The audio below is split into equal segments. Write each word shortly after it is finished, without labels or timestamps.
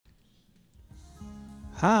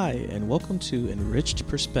Hi, and welcome to Enriched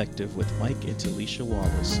Perspective with Mike and Talisha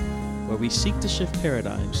Wallace, where we seek to shift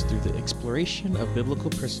paradigms through the exploration of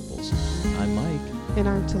biblical principles. I'm Mike. And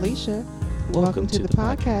I'm Talisha. Welcome to the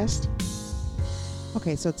podcast.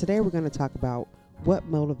 Okay, so today we're going to talk about what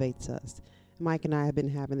motivates us. Mike and I have been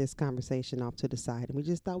having this conversation off to the side, and we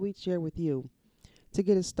just thought we'd share with you. To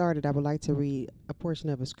get us started, I would like to read a portion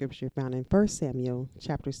of a scripture found in 1 Samuel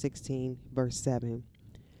chapter 16, verse 7.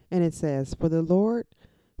 And it says, "For the Lord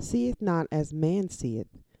seeth not as man seeth,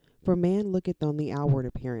 for man looketh on the outward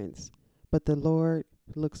appearance, but the Lord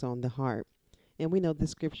looks on the heart." And we know this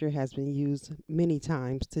scripture has been used many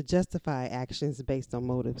times to justify actions based on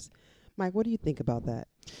motives. Mike, what do you think about that?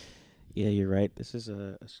 Yeah, you're right. This is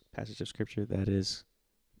a passage of scripture that is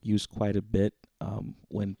used quite a bit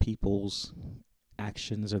when people's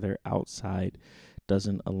actions or their outside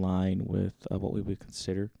doesn't align with what we would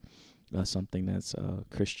consider something that's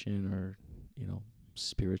Christian or,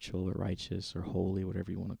 spiritual or righteous or holy, whatever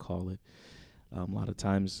you want to call it. A lot of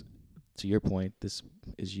times, to your point, this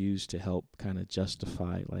is used to help kind of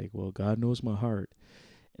justify, like, well, God knows my heart.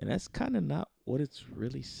 And that's kind of not what it's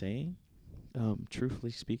really saying.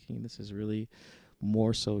 Truthfully speaking, this is really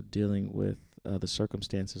more so dealing with the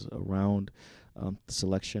circumstances around the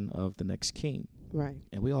selection of the next king. Right.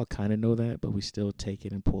 And we all kind of know that, but we still take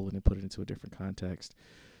it and pull it and put it into a different context.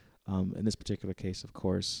 In this particular case, of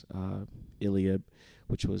course, Eliab,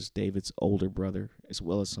 which was David's older brother, as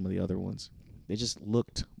well as some of the other ones, they just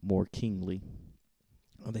looked more kingly.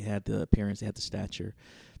 They had the appearance, they had the stature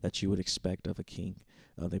that you would expect of a king.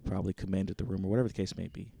 They probably commanded the room or whatever the case may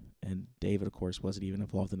be. And David, of course, wasn't even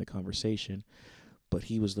involved in the conversation, but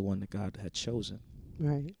he was the one that God had chosen.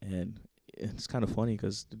 Right. And it's kind of funny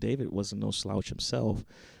because David wasn't no slouch himself,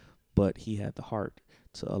 but he had the heart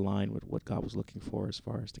to align with what God was looking for as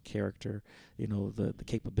far as the character, the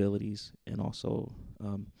capabilities, and also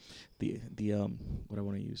the what I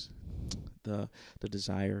want to use, the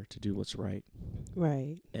desire to do what's right.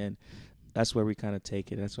 Right. And that's where we kind of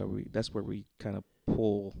take it. That's where we kind of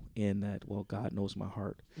pull in that, well, God knows my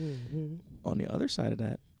heart. Mm-hmm. On the other side of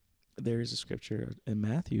that, there is a scripture in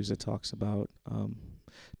Matthew that talks about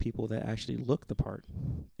people that actually look the part.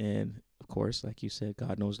 And of course, like you said,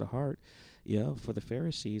 God knows the heart. Yeah, for the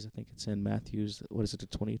Pharisees, I think it's in Matthew's, the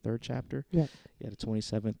 23rd chapter? Yeah. Yeah, the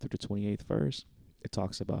 27th through the 28th verse. It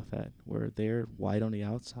talks about that, where they're white on the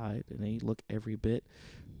outside and they look every bit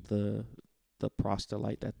the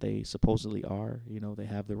proselyte that they supposedly are. They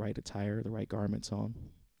have the right attire, the right garments on.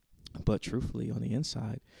 But truthfully, on the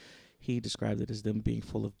inside, he described it as them being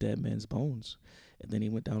full of dead men's bones. And then he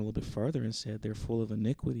went down a little bit further and said they're full of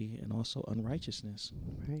iniquity and also unrighteousness.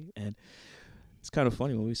 Right. And it's kind of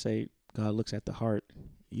funny when we say God looks at the heart.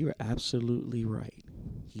 You're absolutely right.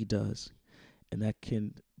 He does. And that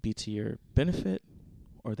can be to your benefit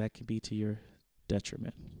or that can be to your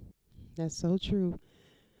detriment. That's so true.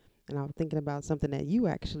 And I was thinking about something that you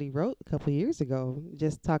actually wrote a couple of years ago,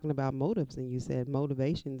 just talking about motives. And you said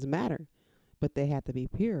motivations matter, but they have to be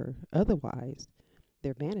pure. Otherwise,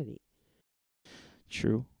 they're vanity.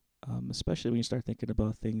 True. Especially when you start thinking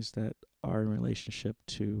about things that are in relationship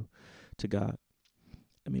to God.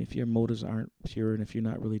 I mean, if your motives aren't pure and if you're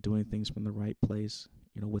not really doing things from the right place,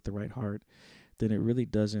 with the right heart, then it really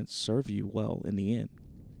doesn't serve you well in the end.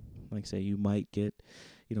 Like, say, you might get,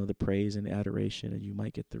 the praise and the adoration, and you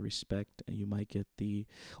might get the respect, and you might get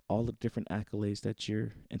all the different accolades that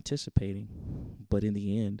you're anticipating. But in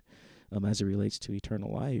the end, as it relates to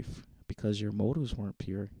eternal life, because your motives weren't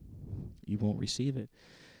pure, you won't receive it.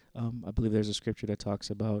 I believe there's a scripture that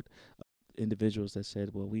talks about individuals that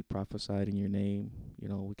said, well, we prophesied in your name,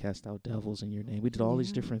 we cast out devils in your name. We did all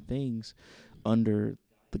these different things under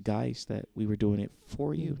the guise that we were doing it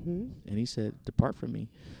for you. Mm-hmm. And he said, depart from me,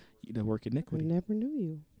 you that work iniquity. I never knew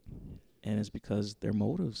you. And it's because their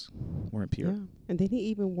motives weren't pure. Yeah. And then he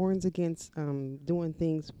even warns against doing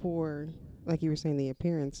things for, like you were saying, the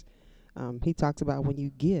appearance. He talks about when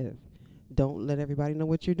you give, don't let everybody know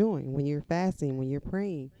what you're doing. When you're fasting, when you're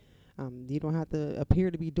praying, you don't have to appear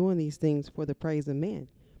to be doing these things for the praise of man,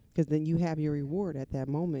 because then you have your reward at that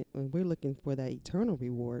moment. And we're looking for that eternal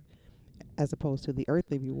reward as opposed to the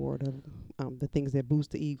earthly reward of the things that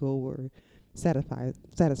boost the ego or satisfies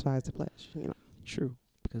the flesh. True.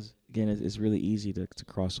 Because, again, it's really easy to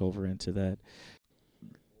cross over into that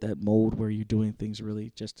mode where you're doing things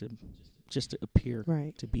really just to appear,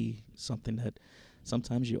 right, to be something that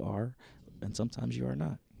sometimes you are and sometimes you are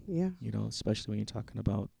not. Yeah. Especially when you're talking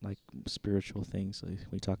about like spiritual things. Like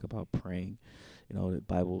we talk about praying, the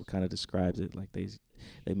Bible kind of describes it like they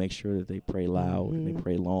make sure that they pray loud and they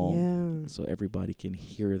pray long, so everybody can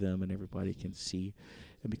hear them and everybody can see.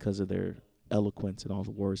 And because of their eloquence and all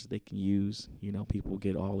the words that they can use. People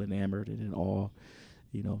get all enamored and in awe,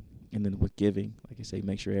 and then with giving, like I say,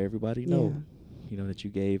 make sure everybody know, that you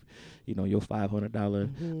gave, your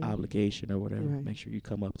 $500 obligation or whatever. Right. Make sure you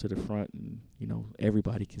come up to the front and,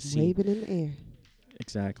 everybody can see. Wave it in the air.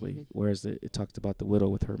 Exactly. Whereas it talked about the widow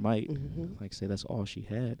with her mite, Mm-hmm. like I say, that's all she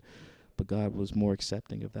had. But God was more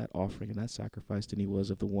accepting of that offering and that sacrifice than he was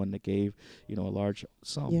of the one that gave, a large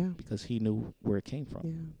sum because he knew where it came from.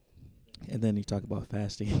 Yeah. And then he talked about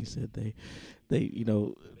fasting. He said they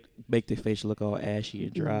make their face look all ashy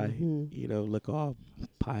and dry, look all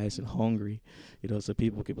pious and hungry, so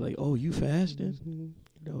people could be like, oh, you fasting? Mm-hmm.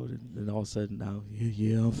 Then all of a sudden now,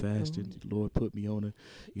 yeah, I'm fasting. The Lord put me on a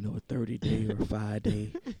 30-day or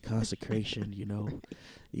 5-day consecration, you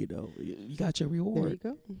got your reward.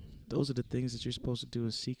 There you go. Those are the things that you're supposed to do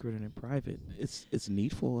in secret and in private. It's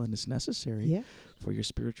needful and it's necessary for your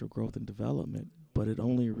spiritual growth and development, but it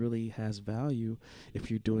only really has value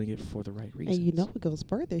if you're doing it for the right reasons. And it goes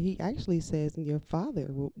further. He actually says, and your Father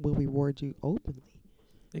will reward you openly.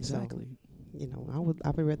 Exactly. So, I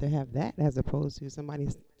would rather have that as opposed to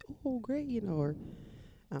somebody's, oh, great, or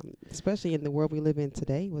especially in the world we live in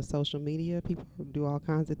today with social media, people do all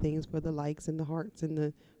kinds of things for the likes and the hearts and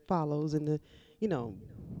the follows and the,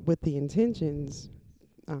 with the intentions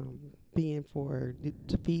being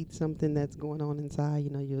to feed something that's going on inside.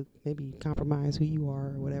 You'll maybe compromise who you are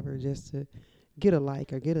or whatever just to get a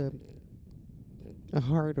like or get a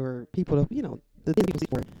heart or people to, the things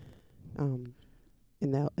people for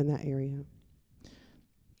in that area.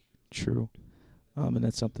 True. And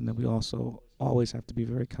that's something that we also always have to be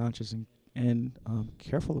very conscious and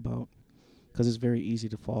careful about, because it's very easy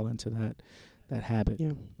to fall into that habit.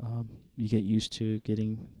 Yeah. You get used to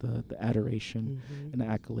getting the adoration and the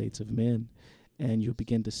accolades of men, and you'll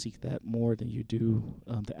begin to seek that more than you do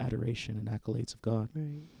the adoration and accolades of God.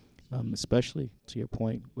 Right. Especially to your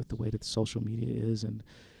point with the way that social media is, and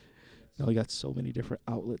you got so many different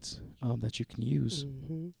outlets that you can use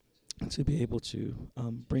to be able to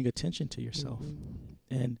bring attention to yourself.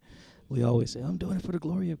 And we always say, I'm doing it for the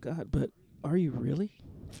glory of God, but are you really?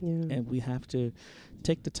 Yeah. And we have to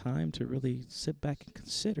take the time to really sit back and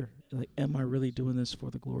consider, like, am I really doing this for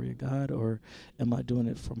the glory of God, or am I doing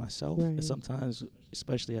it for myself? Right. And sometimes,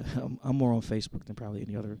 especially, I'm more on Facebook than probably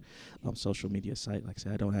any other social media site. Like I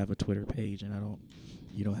said, I don't have a Twitter page, and I don't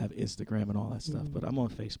have Instagram and all that stuff, but I'm on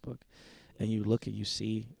Facebook. And you look and you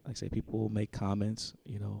see, like say, people will make comments,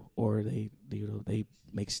 or they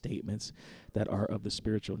make statements that are of the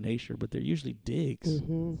spiritual nature, but they're usually digs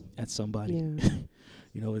at somebody. Yeah.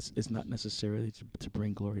 It's not necessarily to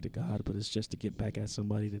bring glory to God, but it's just to get back at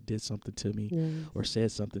somebody that did something to me or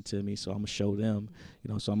said something to me. So I'm gonna show them,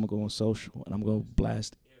 so I'm gonna go on social and I'm gonna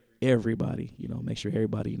blast everybody, make sure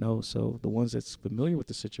everybody knows. So the ones that's familiar with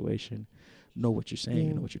the situation know what you're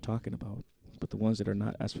saying, know what you're talking about. But the ones that are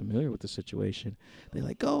not as familiar with the situation, they're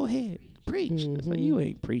like, go ahead, preach. It's like, you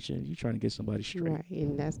ain't preaching. You're trying to get somebody straight. Right,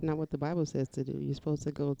 and that's not what the Bible says to do. You're supposed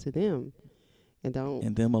to go to them and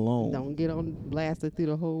them alone. Don't get on blasted through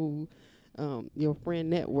the whole your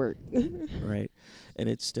friend network. Right. And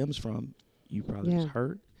it stems from you probably was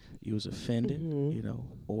hurt. You was offended,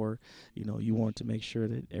 or, you want to make sure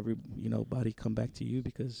that body come back to you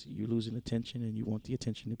because you're losing attention and you want the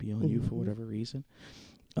attention to be on you for whatever reason.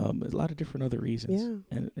 A lot of different other reasons.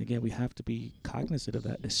 Yeah. And again, we have to be cognizant of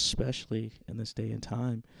that, especially in this day and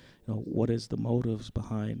time. What is the motives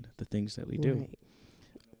behind the things that we do? Right.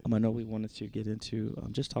 I know we wanted to get into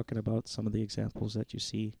just talking about some of the examples that you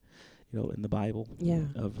see, in the Bible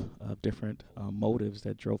of different motives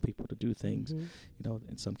that drove people to do things.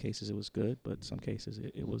 In some cases it was good, but some cases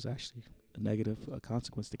it was actually a negative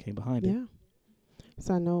consequence that came behind it. Yeah.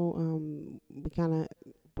 So I know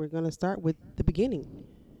we're going to start with the beginning.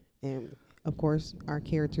 And, of course, our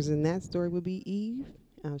characters in that story would be Eve.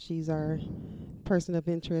 She's our person of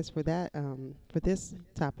interest for that for this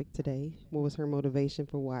topic today. What was her motivation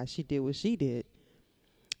for why she did what she did?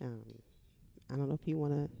 I don't know if you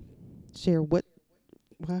want to share what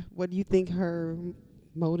do you think her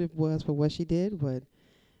motive was for what she did, but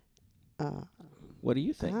what do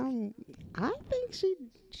you think? I think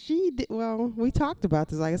she did. Well, we talked about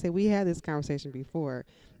this. Like I said, we had this conversation before,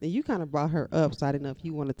 and you kind of brought her up. So I didn't know if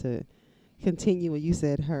you wanted to continue. And you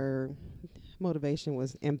said her motivation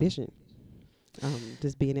was ambition,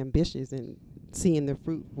 just being ambitious and seeing the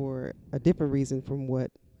fruit for a different reason from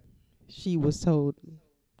what she was told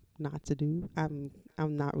not to do. I'm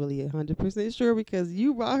not really 100% sure because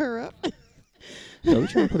you brought her up. Don't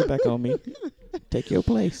try to put it back on me. Take your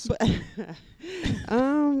place. But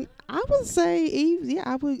I would say Eve.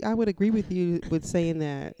 Yeah, I would agree with you with saying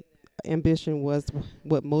that ambition was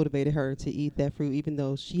what motivated her to eat that fruit, even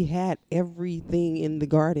though she had everything in the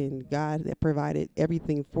garden. God had provided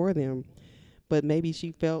everything for them, but maybe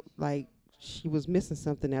she felt like she was missing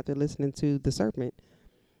something after listening to the serpent.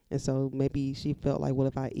 And so maybe she felt like, well,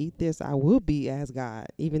 if I eat this, I will be as God,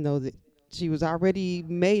 even though that she was already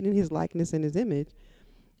made in his likeness and his image.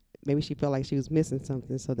 Maybe she felt like she was missing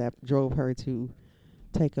something, so that drove her to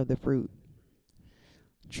take of the fruit.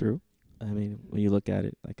 True. I mean, when you look at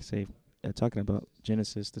it, like I say, talking about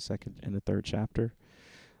Genesis, the second and the third chapter,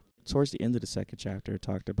 towards the end of the second chapter, it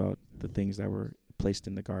talked about the things that were placed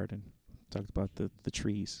in the garden. It talked about the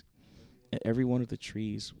trees. And every one of the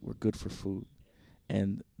trees were good for food,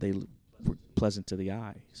 and they were pleasant to the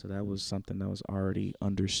eye. So that was something that was already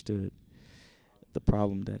understood. The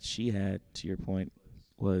problem that she had, to your point,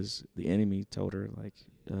 was the enemy told her, like,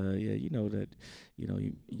 yeah, you know that, you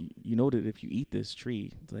know that if you eat this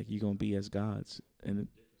tree, like, you're gonna be as gods, and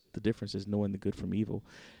the difference is knowing the good from evil.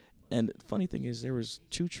 And the funny thing is, there was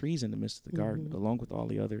two trees in the midst of the garden, along with all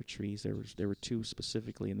the other trees. There were two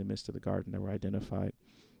specifically in the midst of the garden that were identified: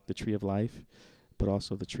 the tree of life, but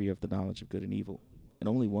also the tree of the knowledge of good and evil. And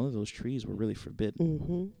only one of those trees were really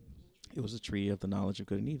forbidden. It was the tree of the knowledge of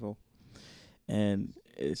good and evil. And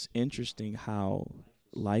it's interesting how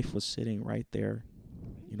life was sitting right there,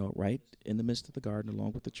 right in the midst of the garden,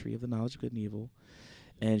 along with the tree of the knowledge of good and evil.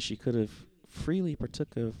 And she could have freely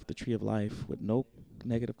partook of the tree of life with no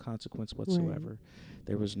negative consequence whatsoever. Right.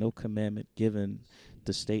 There was no commandment given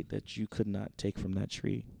to state that you could not take from that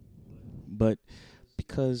tree. But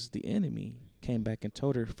because the enemy came back and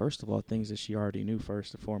told her, first of all, things that she already knew,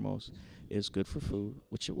 first and foremost, is good for food,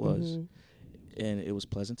 which it was. And it was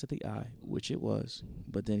pleasant to the eye, which it was.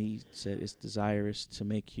 But then he said it's desirous to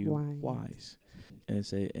make you wise. And it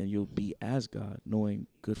said, and you'll be as God, knowing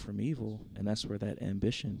good from evil. And that's where that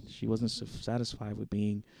ambition, she wasn't satisfied with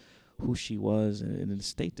being who she was and in the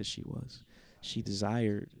state that she was. She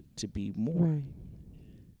desired to be more. Right.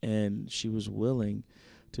 And she was willing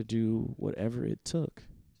to do whatever it took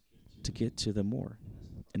to get to the more.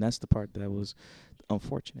 And that's the part that was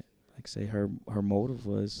unfortunate. Like, say, her motive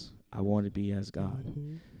was, I want to be as God.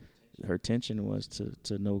 Her intention was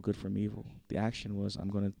to know good from evil. The action was, I'm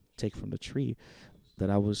going to take from the tree that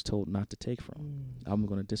I was told not to take from. I'm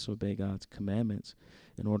going to disobey God's commandments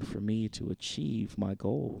in order for me to achieve my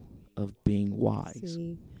goal of being wise.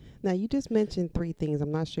 See, now, you just mentioned three things.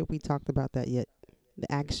 I'm not sure if we talked about that yet.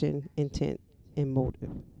 The action, intent, and motive.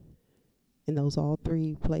 And those all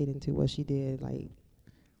three played into what she did. Like,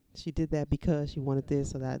 she did that because she wanted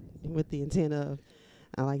this, so that with the intent of,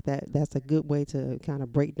 I like that. That's a good way to kind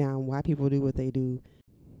of break down why people do what they do.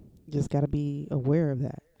 Just got to be aware of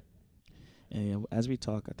that. And as we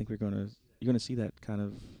talk, I think you're gonna see that kind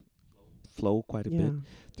of flow quite a bit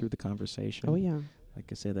through the conversation. Oh yeah. Like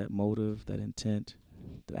I said, that motive, that intent,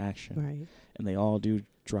 the action, right? And they all do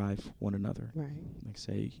drive one another. Right. Like,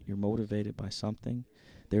 say, you're motivated by something.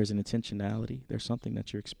 There's an intentionality. There's something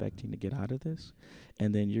that you're expecting to get out of this,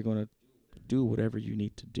 and then you're gonna do whatever you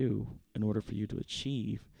need to do in order for you to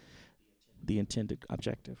achieve the intended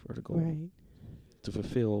objective or the goal, right, to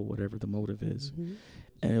fulfill whatever the motive is.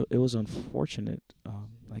 And it was unfortunate.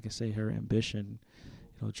 Like I say, her ambition,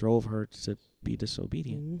 drove her to be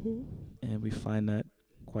disobedient, and we find that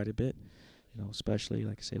quite a bit. Especially,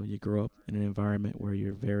 like I say, when you grow up in an environment where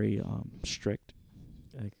you're very strict,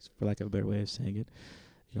 for lack of a better way of saying it.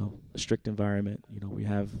 A strict environment, we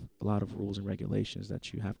have a lot of rules and regulations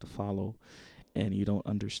that you have to follow, and you don't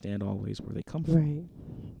understand always where they come from. Right.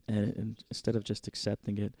 And instead of just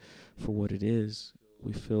accepting it for what it is,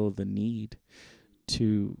 we feel the need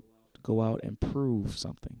to go out and prove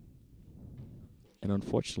something. And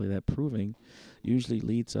unfortunately, that proving usually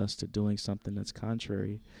leads us to doing something that's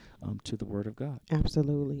contrary to the Word of God.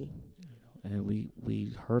 Absolutely. And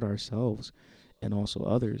we hurt ourselves and also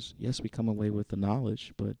others. Yes, we come away with the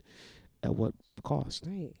knowledge, but at what cost?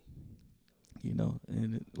 Right.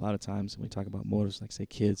 And a lot of times when we talk about motives, like, say,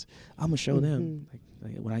 kids, I'm going to show them,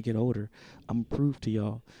 like when I get older, I'm going to prove to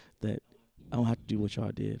y'all that I don't have to do what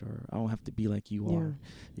y'all did, or I don't have to be like you are,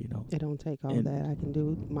 It don't take all that. I can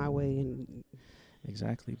do it my way. And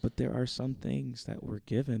exactly. But there are some things that were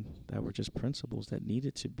given that were just principles that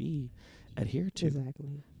needed to be adhered to.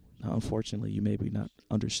 Exactly. Now, unfortunately, you maybe not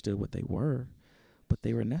understood what they were, but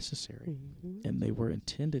they were necessary, and they were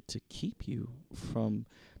intended to keep you from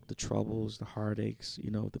the troubles, the heartaches,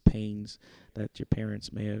 the pains that your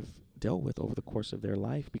parents may have dealt with over the course of their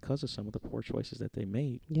life because of some of the poor choices that they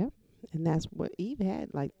made. Yep. And that's what Eve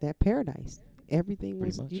had, like that paradise. Everything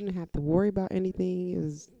was, you didn't have to worry about anything. It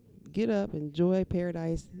was get up, enjoy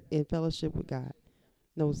paradise in fellowship with God.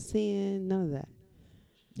 No sin, none of that.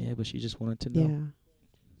 Yeah, but she just wanted to know.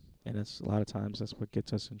 Yeah. And that's a lot of times that's what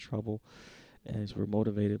gets us in trouble, as we're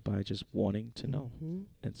motivated by just wanting to know. Mm-hmm.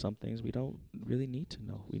 And some things we don't really need to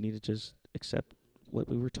know. We need to just accept what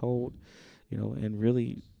we were told, and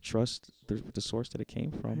really trust the source that it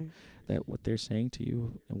came from, Right. that what they're saying to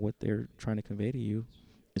you and what they're trying to convey to you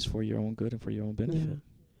is for your own good and for your own Yeah. benefit.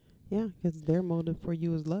 Yeah, because their motive for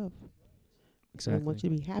you is love. They Exactly. want you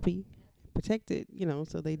to be happy, protected,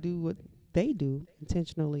 so they do what they do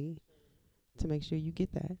intentionally to make sure you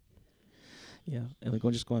get that. Yeah, and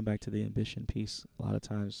just going back to the ambition piece, a lot of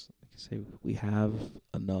times, like I say, we have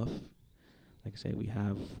enough. Like I say, we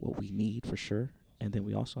have what we need for sure, and then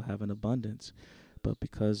we also have an abundance. But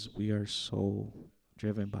because we are so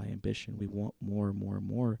driven by ambition, we want more and more and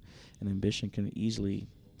more, and ambition can easily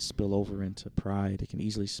spill over into pride. It can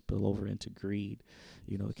easily spill over into greed.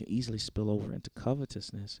 It can easily spill over into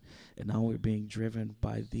covetousness. And now we're being driven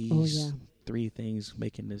by these three things,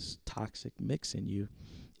 making this toxic mix in you,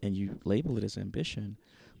 and you label it as ambition,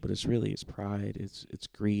 but it's pride, it's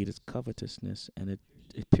greed, it's covetousness, and it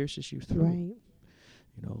pierces you through. Right.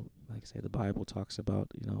 Like I say, the Bible talks about,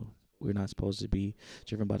 we're not supposed to be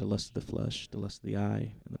driven by the lust of the flesh, the lust of the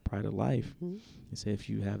eye, and the pride of life. Mm-hmm. And say, if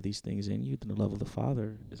you have these things in you, then the love of the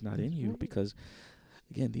Father is not in you. Right. Because,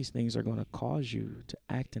 again, these things are going to cause you to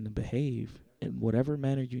act and to behave in whatever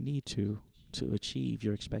manner you need to achieve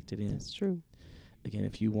your expected end. That's true. Again,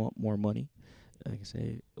 if you want more money, like I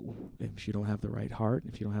say, if you don't have the right heart,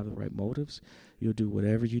 if you don't have the right motives, you'll do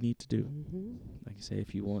whatever you need to do. Mm-hmm. Like I say,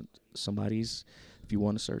 if you want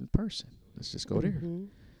a certain person, let's just go there. Mm-hmm.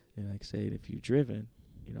 And like I say, if you're driven,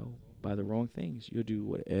 by the wrong things, you'll do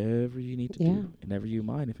whatever you need to do. And never you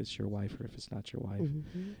mind if it's your wife or if it's not your wife.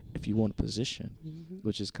 Mm-hmm. If you want a position, Mm-hmm.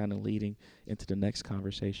 which is kind of leading into the next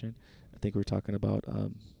conversation, I think we're talking about,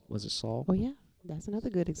 was it Saul? Oh, yeah. That's another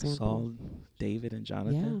good example. Saul, David, and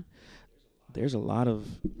Jonathan. Yeah. There's a lot of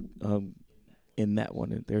in that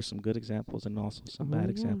one. And there's some good examples and also some bad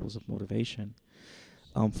examples of motivation.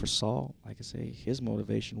 For Saul, like I say, his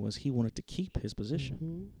motivation was he wanted to keep his position.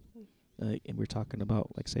 Mm-hmm. And we're talking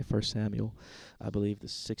about, like, say, 1 Samuel, I believe the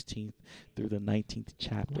 16th through the 19th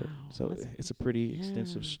chapter. Wow, so it's a pretty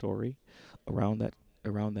extensive story around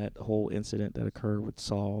that whole incident that occurred with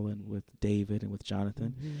Saul and with David and with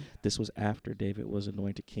Jonathan. Mm-hmm. This was after David was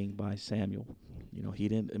anointed king by Samuel. He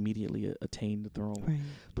didn't immediately attain the throne. Right.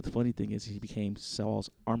 But the funny thing is he became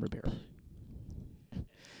Saul's armor bearer.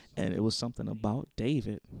 And it was something about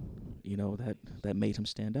David, that made him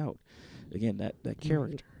stand out. Again, that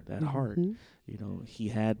character, that heart, he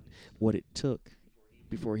had what it took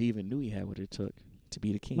before he even knew he had what it took to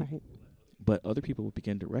be the king. Right. But other people would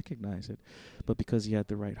begin to recognize it. But because he had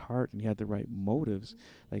the right heart and he had the right motives,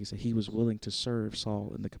 like I said, he was willing to serve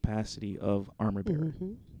Saul in the capacity of armor bearer.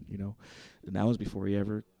 Mm-hmm. And that was before he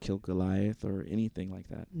ever killed Goliath or anything like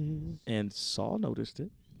that. Mm-hmm. And Saul noticed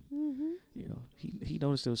it. Mm-hmm. He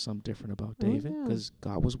noticed there was something different about David because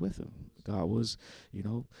God was with him. God was,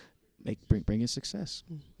 bringing success,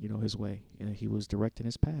 his way. He was directing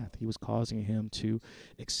his path. He was causing him to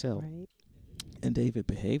excel. Right. And David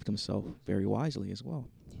behaved himself very wisely as well,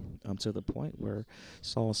 to the point where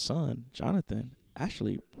Saul's son, Jonathan,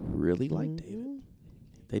 actually really liked David.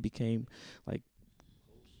 They became like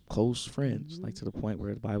close friends, like to the point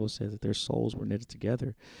where the Bible says that their souls were knitted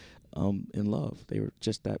together in love. They were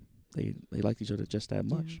just that, they liked each other just that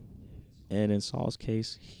much. And in Saul's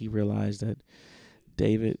case, he realized that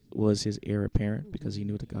David was his heir apparent because he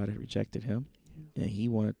knew that God had rejected him, and he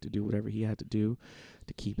wanted to do whatever he had to do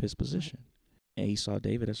to keep his position. And he saw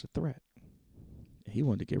David as a threat. He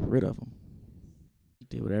wanted to get rid of him. He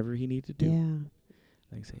did whatever he needed to do. Yeah.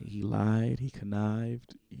 Like I say, he lied, he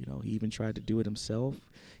connived, he even tried to do it himself.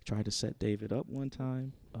 He tried to set David up one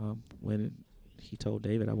time when he told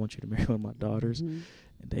David, I want you to marry one of my daughters. Mm-hmm.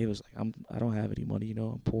 And David was like, I don't have any money,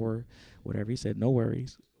 I'm poor, whatever. He said, no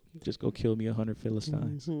worries. Just go kill me 100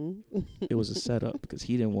 Philistines. Mm-hmm. It was a setup because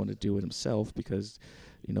he didn't want to do it himself because,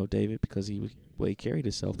 David, because he carried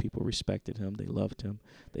himself, people respected him. They loved him.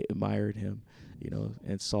 They admired him,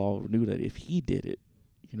 and Saul knew that if he did it,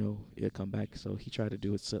 it'd come back. So he tried to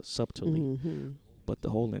do it subtly. Mm-hmm. But the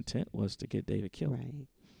whole intent was to get David killed. Right.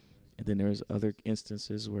 And then there's other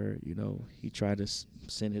instances where, he tried to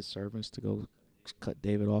send his servants to go cut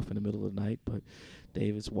David off in the middle of the night. But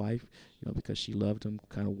David's wife, because she loved him,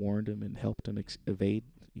 kind of warned him and helped him evade,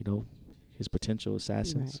 his potential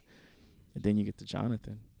assassins. Right. And then you get to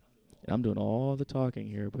Jonathan. And I'm doing all the talking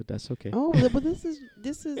here, but that's okay. Oh, but this is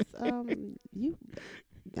you.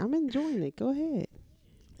 I'm enjoying it. Go ahead.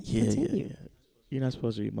 Continue. You're not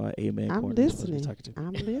supposed to be my amen I'm corner. You're supposed to be listening. talking to me.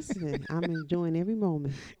 I'm listening. I'm enjoying every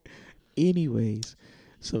moment. Anyways,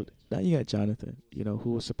 So now you got Jonathan,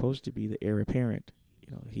 who was supposed to be the heir apparent.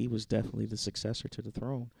 He was definitely the successor to the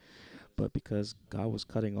throne. But because God was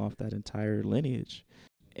cutting off that entire lineage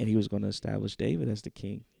and he was going to establish David as the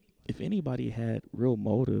king, if anybody had real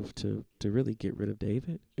motive to really get rid of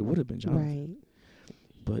David, it would have been Jonathan. Right.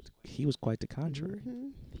 But he was quite the contrary, Mm-hmm.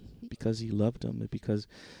 because he loved him and because,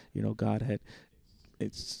 God had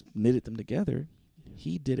knitted them together.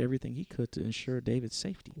 He did everything he could to ensure David's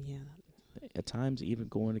safety. Yeah. At times, even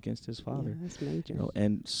going against his father, Yeah, that's major.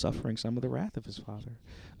 and suffering some of the wrath of his father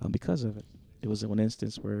because of it. It was one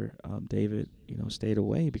instance where David, stayed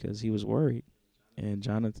away because he was worried, and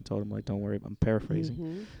Jonathan told him, like, "Don't worry." I'm paraphrasing,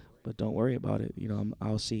 Mm-hmm. but don't worry about it.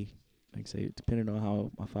 I'll see. Like, say, depending on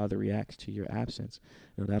how my father reacts to your absence,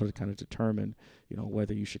 that'll kind of determine,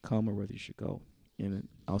 whether you should come or whether you should go. And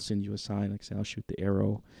I'll send you a sign. Like, say, I'll shoot the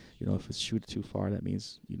arrow. If it's shoot it too far, that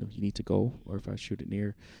means you need to go. Or if I shoot it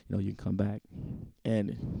near, you can come back.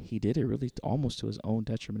 And he did it really almost to his own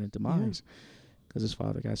detriment and demise, because his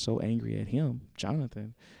father got so angry at him,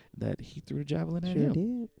 Jonathan, that he threw the javelin at him.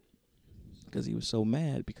 Did. Because he was so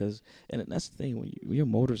mad. And that's the thing, when your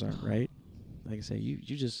motives aren't right, like I say, you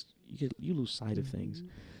you lose sight of things.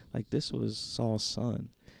 Like, this was Saul's son,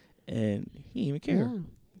 and he didn't even care.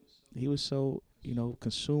 Yeah. He was so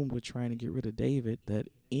consumed with trying to get rid of David that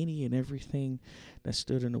any and everything that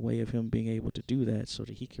stood in the way of him being able to do that so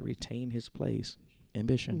that he could retain his place,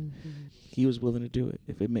 ambition, Mm-hmm. he was willing to do it.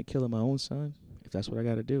 If it meant killing my own son, if that's what I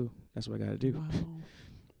got to do, that's what I got to do. Wow.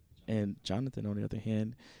 And Jonathan, on the other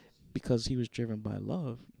hand, because he was driven by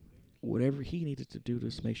love, whatever he needed to do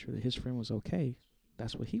to make sure that his friend was okay,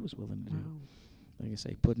 that's what he was willing to do. Wow. Like I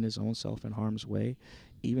say, putting his own self in harm's way,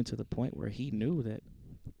 even to the point where he knew that,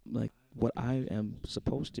 like, what I am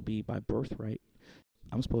supposed to be by birthright,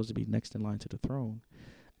 I'm supposed to be next in line to the throne.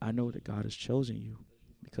 I know that God has chosen you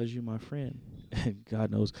because you're my friend. And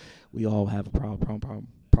God knows we all have a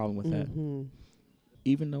problem with that. Mm-hmm.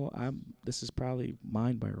 Even though this is probably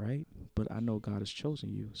mine by right, but I know God has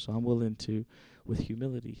chosen you. So I'm willing to, with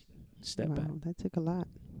humility, step back. That took a lot.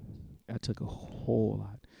 I took a whole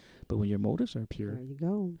lot. But when your motives are pure, There you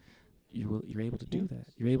go. you're able to do that.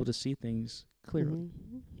 You're able to see things clearly.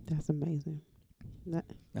 Mm-hmm. That's amazing. Now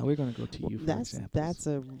we're going to go to you for examples. That's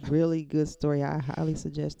a really good story. I highly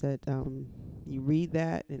suggest that you read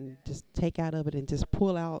that and just take out of it and just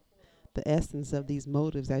pull out the essence of these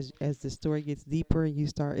motives as the story gets deeper and you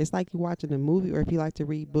start. It's like you're watching a movie, or if you like to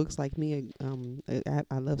read books like me,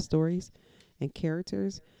 I love stories and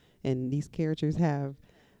characters, and these characters have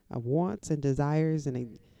wants and desires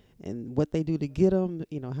and what they do to get them.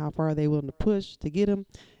 How far are they willing to push to get them.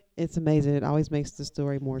 It's amazing. It always makes the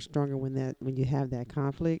story more stronger when you have that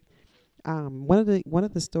conflict. One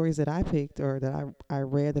of the stories that I picked, or that I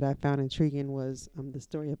read, that I found intriguing was the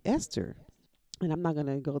story of Esther. And I'm not going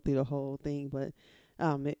to go through the whole thing, but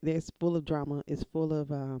it's full of drama. It's full of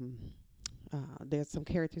there's some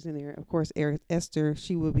characters in there. Of course, Esther,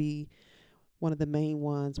 she would be one of the main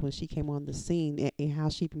ones when she came on the scene, and how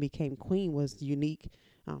she became queen was unique.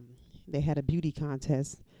 They had a beauty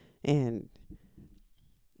contest, and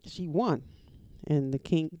she won, and the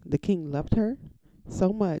king loved her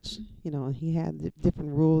so much. He had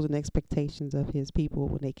different rules and expectations of his people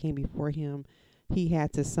when they came before him. He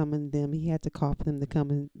had to summon them. He had to call for them to come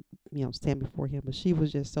and stand before him. But she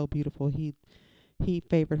was just so beautiful. He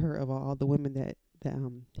favored her of all the women that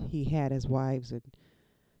he had as wives and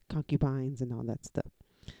concubines and all that stuff.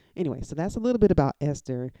 Anyway, so that's a little bit about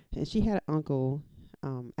Esther. And she had an uncle.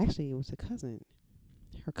 Actually, it was a cousin.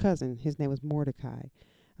 Her cousin. His name was Mordecai.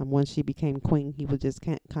 Once she became queen, he would just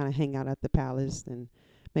kind of hang out at the palace and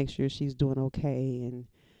make sure she's doing okay, and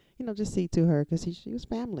just see to her, because she was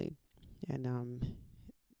family. And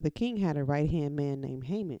the king had a right-hand man named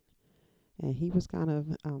Haman, and he was kind of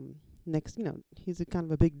next. He's kind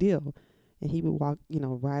of a big deal, and he would walk,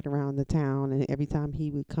 ride around the town, and every time he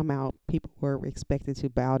would come out, people were expected to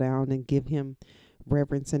bow down and give him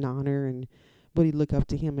reverence and honor, and really look up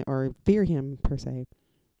to him or fear him per se.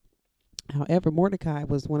 However, Mordecai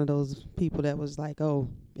was one of those people that was like, "Oh,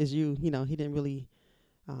 it's you." He didn't really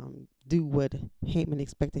do what Haman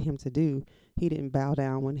expected him to do. He didn't bow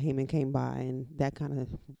down when Haman came by, and that kind of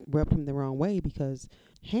rubbed him the wrong way, because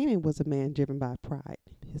Haman was a man driven by pride.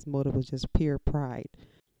 His motive was just pure pride.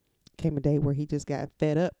 Came a day where he just got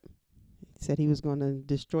fed up. He said he was going to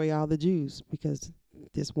destroy all the Jews because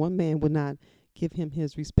this one man would not give him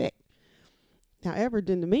his respect. However,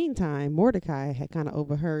 in the meantime, Mordecai had kind of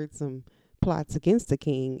overheard some plots against the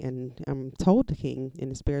king, and told the king in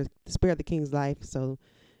the spare the king's life. So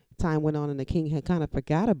time went on, and the king had kind of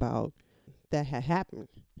forgot about that had happened.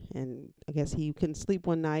 And I guess he couldn't sleep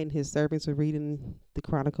one night, and his servants were reading the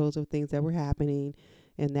chronicles of things that were happening.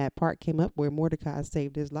 And that part came up where Mordecai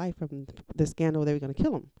saved his life from the scandal they were going to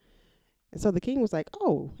kill him. And so the king was like,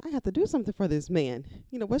 "Oh, I have to do something for this man.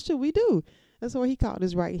 What should we do?" And so he called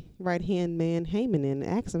his right hand man Haman and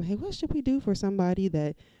asked him, "Hey, what should we do for somebody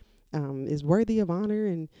that is worthy of honor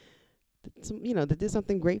and that did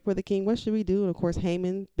something great for the king? What should we do?" And of course,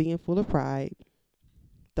 Haman, being full of pride,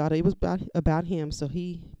 thought it was about him. So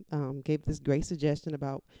he gave this great suggestion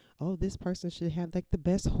about, oh, this person should have like the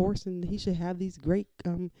best horse, and he should have these great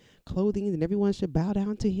clothing, and everyone should bow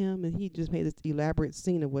down to him. And he just made this elaborate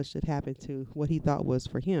scene of what should happen to what he thought was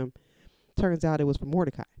for him. Turns out it was for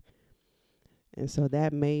Mordecai. And so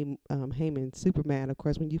that made Haman super mad. Of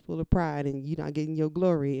course, when you're full of pride and you're not getting your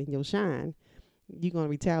glory and your shine, you're going to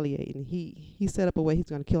retaliate. And he set up a way he's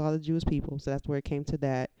going to kill all the Jewish people. So that's where it came to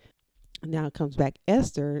that. Now it comes back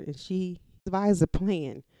Esther, and she devised a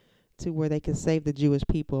plan to where they could save the Jewish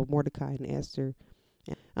people, Mordecai and Esther.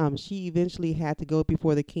 She eventually had to go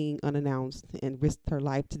before the king unannounced and risked her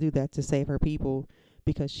life to do that, to save her people,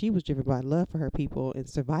 because she was driven by love for her people and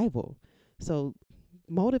survival. So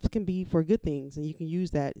motives can be for good things, and you can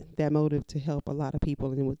use that motive to help a lot of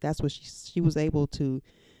people. And that's what she was able to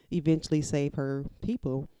eventually save her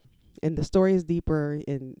people. And the story is deeper,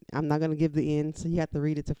 and I'm not going to give the end, so you have to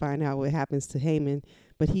read it to find out what happens to Haman.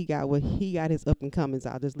 But he got his up and comings.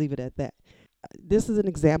 I'll just leave it at that. This is an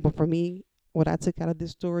example for me. What I took out of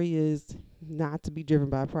this story is not to be driven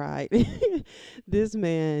by pride. This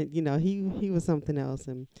man, he was something else,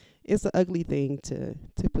 and it's an ugly thing to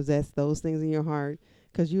possess those things in your heart,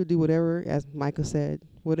 because you'll do whatever, as Michael said,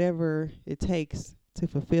 whatever it takes to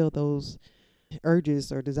fulfill those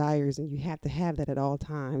urges or desires, and you have to have that at all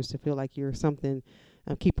times to feel like you're something,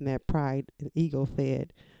 keeping that pride and ego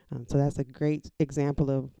fed. So that's a great example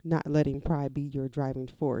of not letting pride be your driving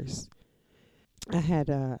force. I had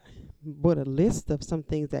put a list of some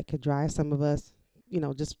things that could drive some of us,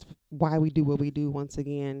 just why we do what we do once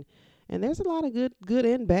again. And there's a lot of good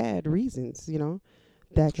and bad reasons,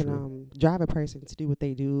 that can drive a person to do what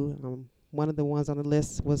they do. One of the ones on the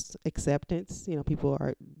list was acceptance. People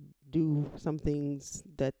do some things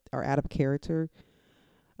that are out of character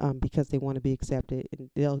because they want to be accepted, and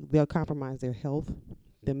they'll compromise their health,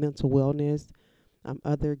 their mental wellness,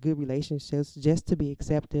 other good relationships just to be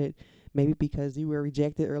accepted, maybe because you were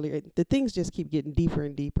rejected earlier. The things just keep getting deeper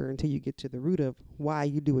and deeper until you get to the root of why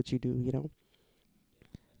you do what you do,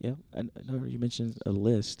 Yeah, I know you mentioned a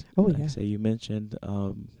list. Oh, yeah. So you mentioned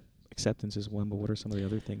acceptance is one, but what are some of the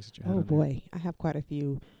other things that you have? Oh, boy. I have quite a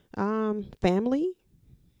few. Family,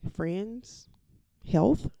 friends,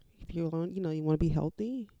 health. If you're alone, you want to be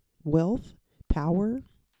healthy. Wealth, power,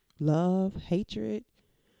 love, hatred,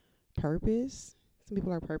 purpose. Some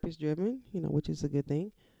people are purpose driven, which is a good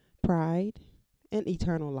thing. Pride and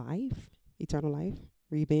eternal life,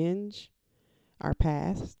 revenge, our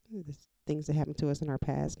past. The things that happen to us in our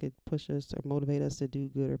past could push us or motivate us to do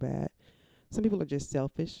good or bad. Some people are just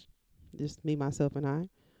selfish, just me, myself, and I.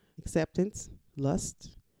 Acceptance,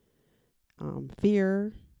 lust,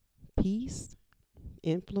 fear, peace,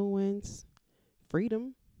 influence,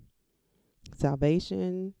 freedom,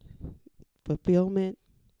 salvation, fulfillment,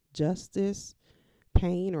 justice,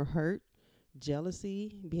 pain or hurt,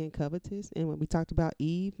 jealousy, being covetous. And when we talked about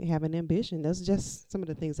Eve having ambition, that's just some of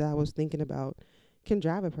the things that I was thinking about can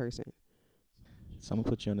drive a person. So I'm going to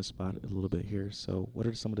put you on the spot a little bit here. So what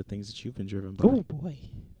are some of the things that you've been driven by? Oh, boy.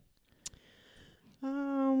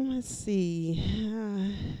 Let's see.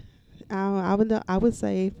 I would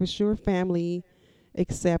say for sure family,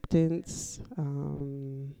 acceptance,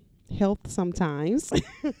 health sometimes.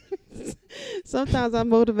 Sometimes I'm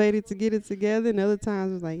motivated to get it together, and other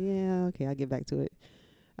times it's like, yeah, okay, I'll get back to it.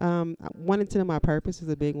 Wanting to know my purpose is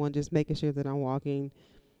a big one, just making sure that I'm walking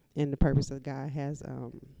in the purpose that God has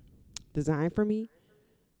designed for me.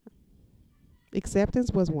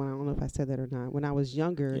 Acceptance was one. I don't know if I said that or not. When I was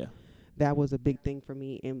younger, that was a big thing for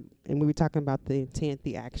me. And we were talking about the intent,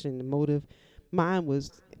 the action, the motive. Mine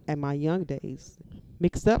was, at my young days,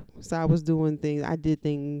 mixed up. So I was doing things. I did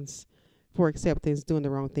things for acceptance, doing the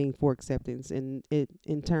wrong thing for acceptance. And it,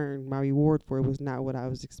 in turn, my reward for it was not what I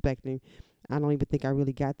was expecting. I don't even think I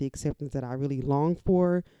really got the acceptance that I really longed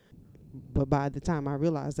for. But by the time I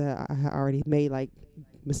realized that, I had already made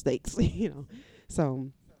mistakes,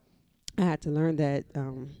 So I had to learn that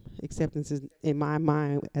acceptance is, in my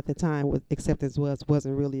mind at the time, what acceptance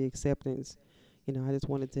wasn't really acceptance. I just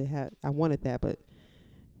wanted I wanted that, but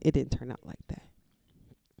it didn't turn out like that.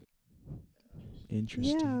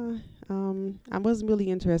 Interesting. Yeah. I wasn't really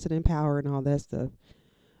interested in power and all that stuff.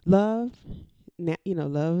 Love,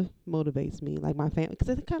 love motivates me. Like my family, because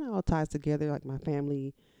it kind of all ties together. Like my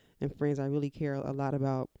family and friends, I really care a lot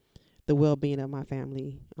about the well-being of my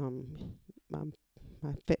family. My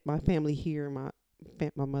my family here, my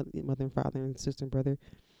mother and father and sister and brother.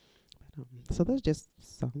 So there's just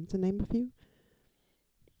some to name a few.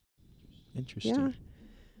 Interesting.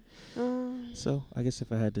 Yeah. So I guess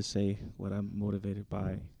if I had to say what I'm motivated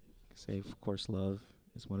by, say of course love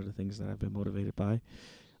is one of the things that I've been motivated by.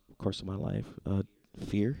 Of course, in my life,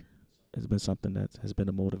 fear has been something that has been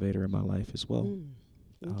a motivator in my life as well.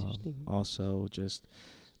 Interesting. Also, just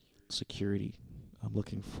security. I'm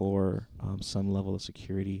looking for some level of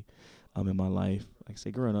security in my life. Like I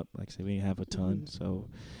say, growing up, like I say, we didn't have a ton, so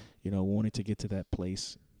wanting to get to that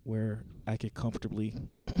place where I could comfortably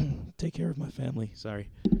take care of my family. Sorry.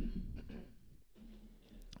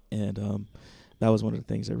 And that was one of the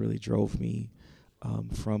things that really drove me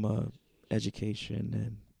from education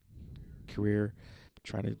and career,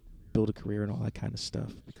 trying to build a career and all that kind of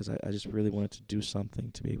stuff, because I just really wanted to do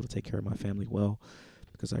something to be able to take care of my family well,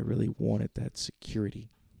 because I really wanted that security,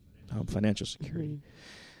 financial security.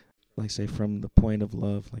 Like say from the point of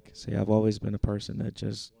love, like say I've always been a person that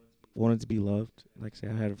just wanted to be loved. Like say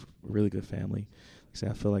I had a really good family. Like say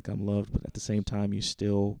I feel like I'm loved, but at the same time you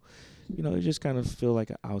still, you just kind of feel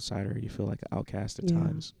like an outsider. You feel like an outcast at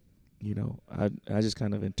times. I just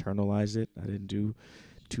kind of internalized it. I didn't do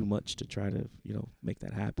too much to try to make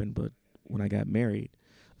that happen. But when I got married,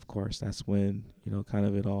 of course, that's when kind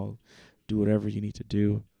of it all, do whatever you need to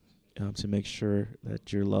do to make sure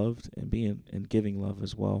that you're loved and being and giving love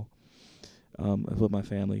as well. With my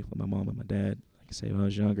family, with my mom and my dad. Like I say, when I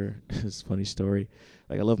was younger, it's a funny story.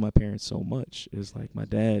 Like I love my parents so much. It's like my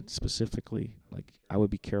dad specifically. Like I would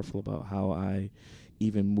be careful about how I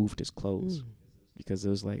even moved his clothes. Because it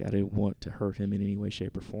was like I didn't want to hurt him in any way,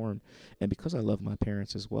 shape, or form. And because I love my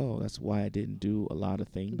parents as well, that's why I didn't do a lot of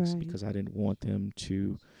things, because I didn't want them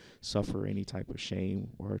to suffer any type of shame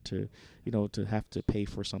or to have to pay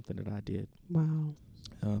for something that I did. Wow.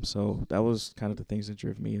 So that was kind of the things that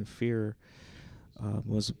drove me. And fear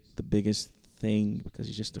was the biggest thing, because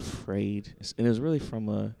you're just afraid. And it was really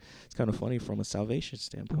it's kind of funny, from a salvation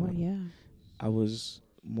standpoint. Oh, yeah. I was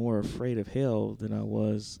more afraid of hell than I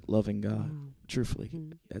was loving God. Wow. Truthfully,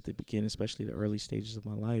 at the beginning, especially the early stages of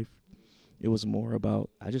my life, it was more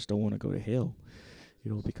about, I just don't want to go to hell,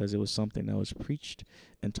 because it was something that was preached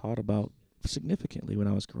and taught about significantly when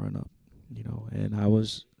I was growing up, and I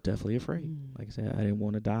was definitely afraid. Like I said, I didn't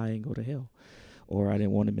want to die and go to hell, or I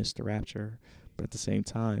didn't want to miss the rapture. But at the same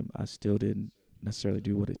time, I still didn't necessarily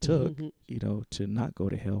do what it took, to not go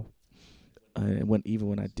to hell. And even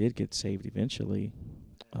when I did get saved eventually,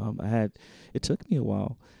 it took me a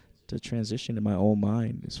while to transition in my own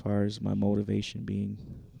mind, as far as my motivation being,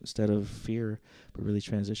 instead of fear, but really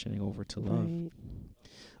transitioning over to love.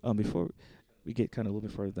 Right. Before we get kind of a little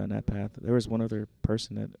bit further down that path, there was one other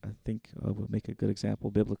person that I think would make a good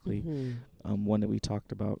example biblically, one that we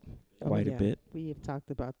talked about quite a bit. We have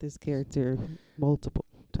talked about this character multiple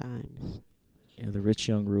times. The rich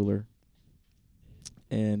young ruler.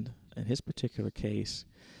 And in his particular case,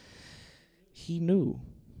 he knew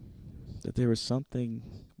that there was something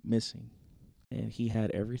missing, and he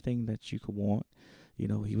had everything that you could want.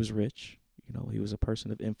 He was rich. He was a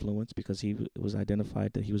person of influence, because he was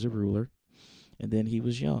identified that he was a ruler. And then he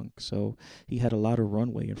was young, so he had a lot of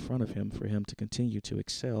runway in front of him for him to continue to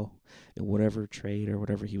excel in whatever trade or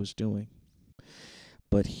whatever he was doing.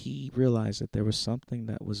 But he realized that there was something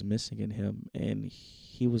that was missing in him, and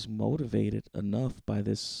he was motivated enough by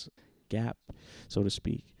this gap, so to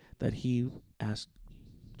speak, that he asked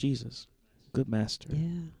Jesus, "Good master,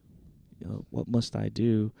 what must I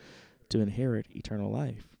do to inherit eternal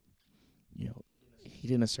life?" He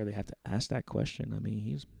didn't necessarily have to ask that question. I mean,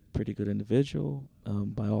 he's a pretty good individual.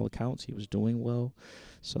 By all accounts, he was doing well.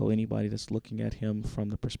 So anybody that's looking at him from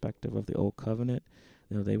the perspective of the old covenant,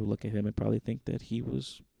 they would look at him and probably think that he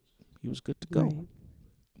was good to go. Right.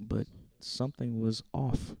 But something was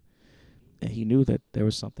off, and he knew that there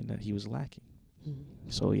was something that he was lacking.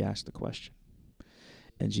 So he asked the question.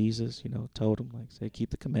 And Jesus, told him, like, say,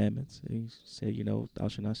 keep the commandments. And he said, thou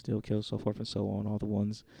shalt not steal, kill, so forth and so on, all the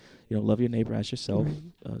ones. Love your neighbor as yourself,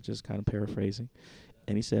 just kind of paraphrasing.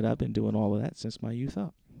 And he said, I've been doing all of that since my youth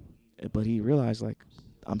up. But he realized, like,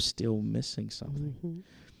 I'm still missing something.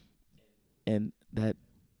 And that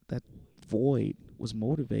void was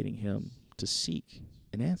motivating him to seek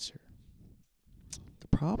an answer. The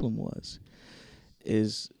problem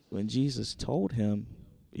is when Jesus told him,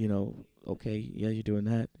 okay, yeah, you're doing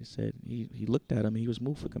that. He said, he looked at him, he was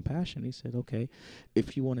moved with compassion. He said, okay,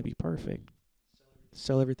 if you want to be perfect,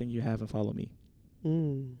 sell everything you have and follow me.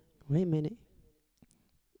 Wait a minute.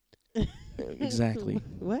 Exactly.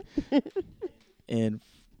 What? And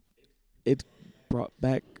it brought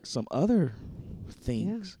back some other Yeah.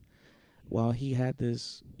 things. While he had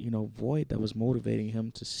this, void that was motivating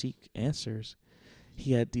him to seek answers,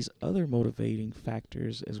 he had these other motivating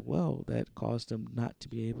factors as well that caused him not to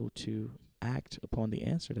be able to act upon the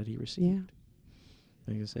answer that he Yeah. received.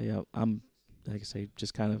 Like I say, I'm, like I say,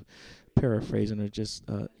 just kind of paraphrasing or just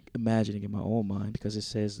imagining in my own mind, because it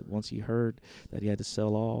says that once he heard that he had to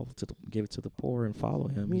sell all to give it to the poor and follow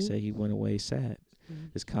him, he Mhm. said he went away sad.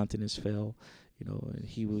 Mhm. His countenance fell, and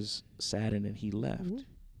he was saddened and he left. Mhm.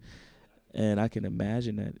 And I can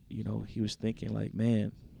imagine that, he was thinking like,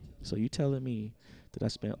 man, so you telling me that I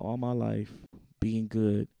spent all my life being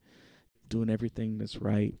good, doing everything that's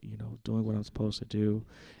right, doing what I'm supposed to do,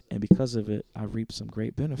 and because of it, I reaped some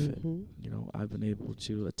great benefit. Mhm. I've been able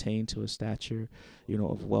to attain to a stature,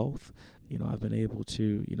 of wealth. I've been able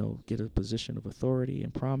to, get a position of authority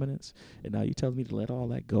and prominence. And now you telling me to let all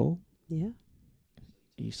that go? Yeah.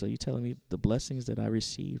 So you telling me the blessings that I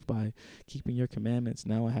received by keeping your commandments,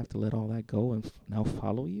 now I have to let all that go and now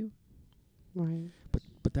follow you? Right.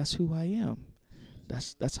 But that's who I am.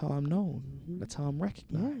 That's how I'm known. Mhm. That's how I'm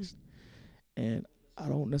recognized. And I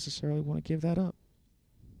don't necessarily want to give that up.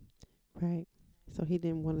 Right. So he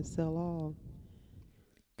didn't want to sell all,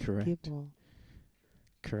 give Correct. all.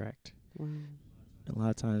 Correct. Wow. And a lot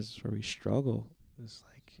of times where we struggle is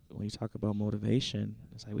like when you talk about motivation,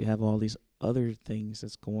 it's like we have all these other things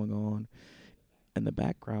that's going on in the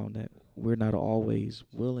background that we're not always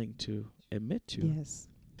willing to admit to. Yes.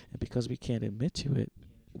 And because we can't admit to it,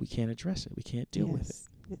 we can't address it. We can't deal with it.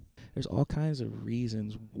 Yes. There's all kinds of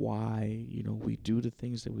reasons why, we do the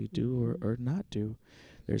things that we do Mhm. or not do.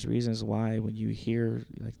 There's reasons why when you hear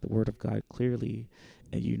like the word of God clearly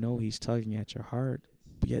and he's tugging at your heart,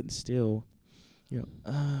 but yet and still, Mm.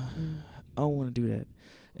 I don't want to do that.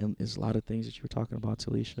 And there's a lot of things that you were talking about,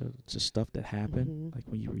 Talisha, just stuff that happened Mhm. like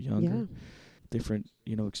when you were younger, Yeah. different,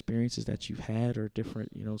 experiences that you've had or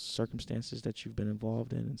different, circumstances that you've been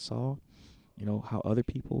involved in and saw, how other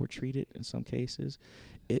people were treated in some cases.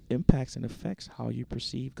 It impacts and affects how you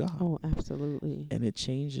perceive God. Oh, absolutely. And it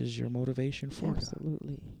changes your motivation for God.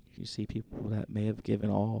 Absolutely. You see people that may have given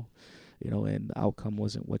all, and the outcome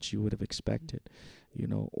wasn't what you would have expected,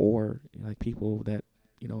 or like people that,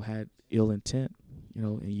 had ill intent,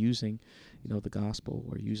 in using, the gospel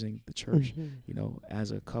or using the church, Mhm.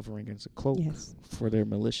 as a covering, as a cloak Yes. for their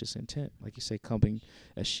malicious intent. Like you say, coming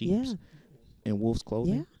as sheep Yeah. in wolf's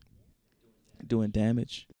clothing, Yeah. doing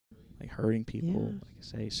damage, like hurting people. Yeah. Like I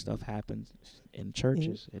say, stuff happens in And,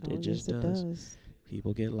 churches. It oh, just yes, it does. does.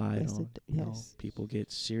 People get lied Yes, on. yes. People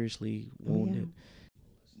get seriously Oh, yeah. wounded,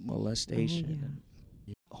 molestation, Oh, yeah.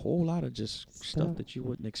 and a whole lot of just stuff Stuff. that you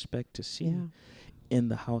wouldn't expect to see Yeah. in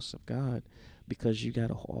the house of God, because you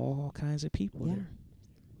got all kinds of people Yeah. there,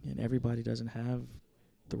 and everybody doesn't have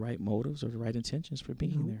the right motives or the right intentions for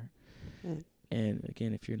being No. there. And And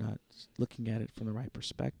again, if you're not looking at it from the right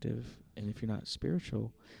perspective, and if you're not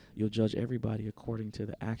spiritual, you'll judge everybody according to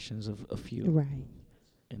the actions of a few, right.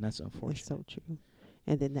 and that's That's unfortunate. so true.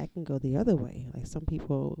 And then that can go the other way. Like some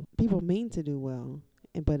people mean to do well,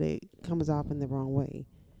 but it comes off in the wrong way,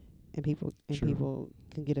 and True. people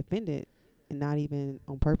can get offended, and not even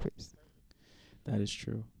on purpose. That is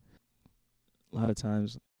true. A lot of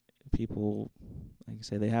times, people, like I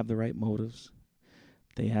say, they have the right motives.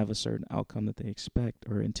 They have a certain outcome that they expect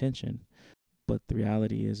or intention, but the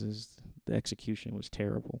reality is the execution was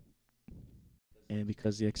terrible, and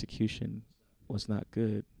because the execution was not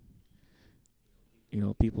good,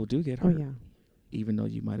 people do get Oh hurt, yeah. even though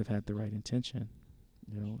you might have had the right intention.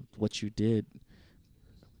 What you did,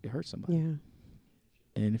 it hurt somebody. Yeah.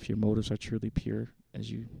 And if your motives are truly pure,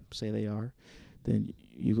 as you say they are, then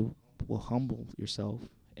you will humble yourself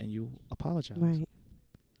and you apologize. Right.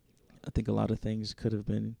 I think a lot of things could have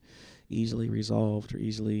been easily resolved or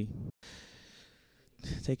easily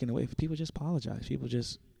taken away if people just apologize. People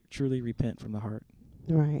just truly repent from the heart.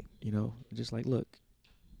 Right. Just like, look,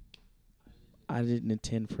 I didn't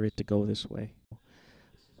intend for it to go this way.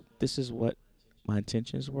 This is what my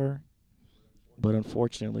intentions were, but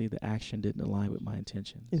unfortunately, the action didn't align with my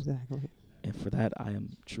intentions. Exactly. And for that, I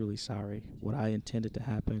am truly sorry. What I intended to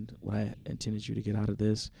happen, what I intended you to get out of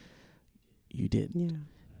this, you didn't. Yeah.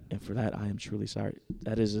 And for that, I am truly sorry.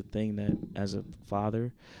 That is a thing that, as a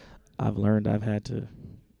father, I've learned I've had to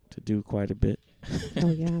do quite a bit. Oh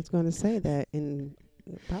yeah. I was going to say that in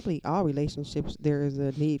probably all relationships, there is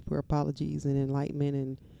a need for apologies and enlightenment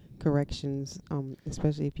and corrections.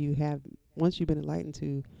 Especially if you have once you've been enlightened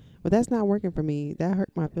to, well, that's not working for me. That hurt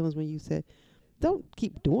my feelings when you said, "Don't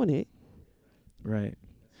keep doing it." Right.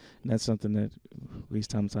 And that's something that we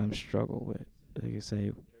sometimes struggle with. Like you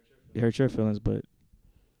say, it hurts your feelings, but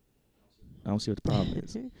I don't see what the problem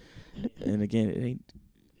is. And again, it ain't.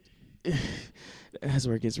 That's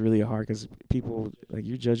where it gets really hard because people, like,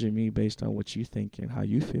 you're judging me based on what you think and how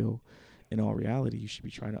you feel. In all reality, you should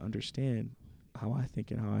be trying to understand how I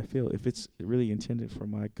think and how I feel. If it's really intended for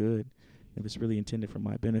my good, if it's really intended for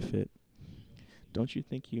my benefit, don't you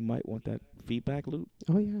think you might want that feedback loop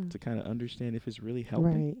Oh yeah. to kind of understand if it's really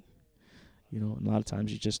helping? Right. And a lot of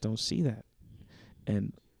times you just don't see that.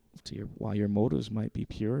 And while your motives might be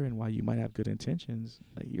pure and while you might have good intentions,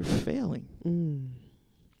 like, you're failing.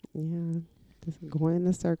 Yeah. Just going in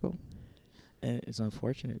a circle. And it's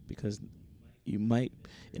unfortunate because you might,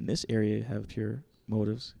 in this area, have pure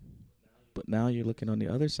motives, but now you're looking on the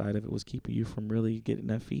other side of it, was keeping you from really getting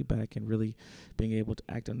that feedback and really being able to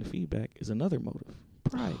act on the feedback is another motive,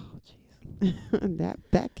 pride. Oh, jeez.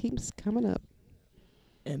 that keeps coming up.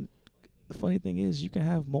 And the funny thing is, you can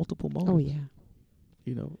have multiple motives. Oh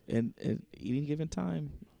yeah. And at any given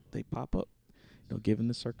time, they pop up. Given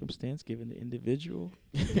the circumstance, given the individual,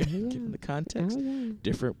 given the context,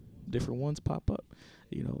 different ones pop up.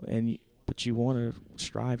 But you want to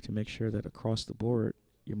strive to make sure that across the board,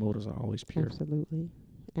 your motives are always pure.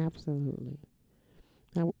 Absolutely.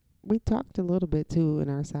 Now, we talked a little bit too in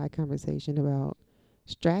our side conversation about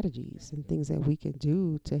strategies and things that we can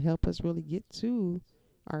do to help us really get to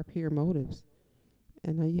our pure motives.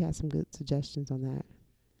 I know you had some good suggestions on that.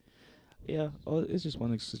 Yeah, it's just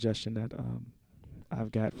one suggestion that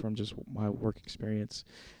I've got from just my work experience.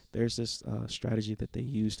 There's this strategy that they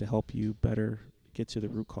use to help you better get to the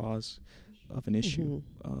root cause of an issue.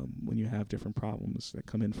 When you have different problems that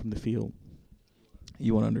come in from the field,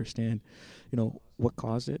 you want to understand, what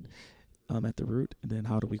caused it at the root, and then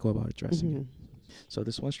how do we go about addressing it. So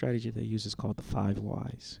this one strategy they use is called the 5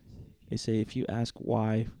 whys. They say if you ask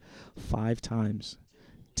why 5 times,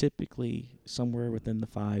 typically somewhere within the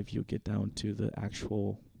 5, you'll get down to the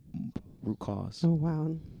actual root cause. Oh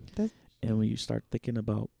wow. And when you start thinking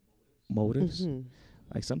about motives,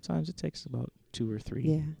 like, sometimes it takes about 2 or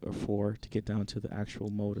 3 or 4 to get down to the actual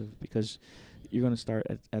motive, because you're going to start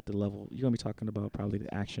at the level, you're going to be talking about probably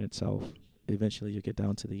the action itself. Eventually you'll get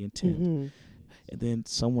down to the intent. And then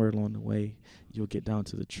somewhere along the way, you'll get down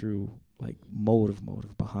to the true, like, motive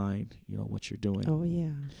behind, what you're doing. Oh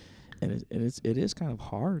yeah. And it is kind of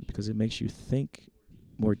hard because it makes you think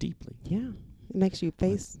more deeply. Yeah. It makes you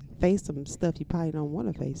face some stuff you probably don't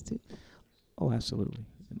want to face too. Oh, absolutely.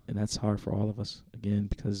 And that's hard for all of us, again,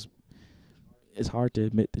 because it's hard to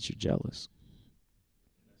admit that you're jealous.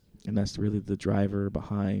 And that's really the driver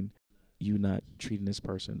behind you not treating this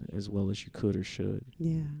person as well as you could or should.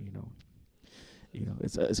 Yeah.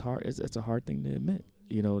 It's hard. It's a hard thing to admit,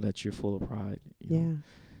 that you're full of pride.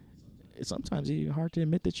 It's sometimes even hard to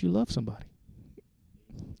admit that you love somebody.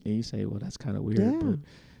 And you say, well, that's kind of weird, but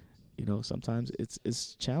sometimes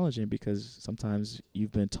it's challenging because sometimes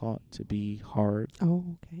you've been taught to be hard. Oh,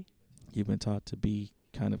 okay. You've been taught to be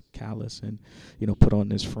kind of callous and, put on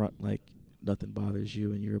this front like nothing bothers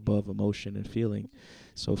you and you're above emotion and feeling.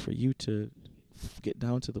 So for you to get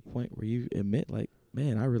down to the point where you admit, like,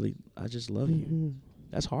 man, I just love you.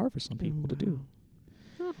 That's hard for some people to do.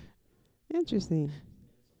 Huh. Interesting.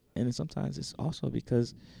 And sometimes it's also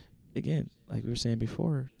because, again, like we were saying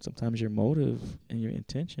before, sometimes your motive and your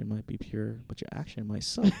intention might be pure, but your action might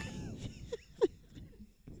suck.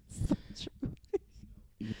 So true.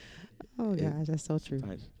 Oh gosh, that's so true.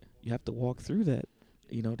 You have to walk through that,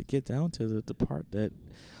 to get down to the part that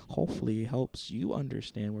hopefully helps you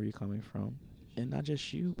understand where you're coming from. And not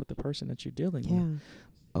just you, but the person that you're dealing with.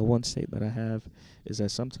 One statement I have is that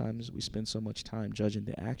sometimes we spend so much time judging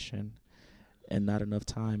the action and not enough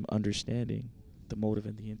time understanding the motive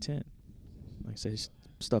and the intent. Like I say,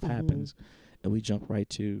 stuff happens, and we jump right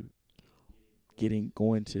to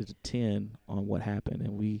going to the 10 on what happened,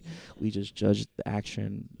 and we just judge the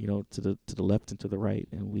action, to the left and to the right,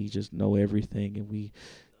 and we just know everything, and we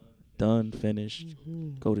done, finished,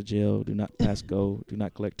 go to jail, do not pass go, do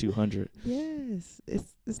not collect 200. Yes,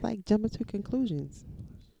 it's like jumping to conclusions.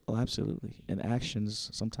 Oh, absolutely. And actions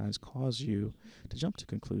sometimes cause you to jump to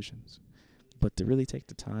conclusions. But to really take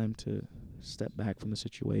the time to step back from the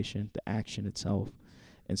situation, the action itself,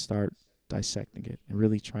 and start dissecting it and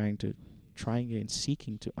really trying and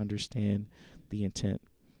seeking to understand the intent.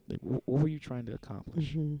 Like, what were you trying to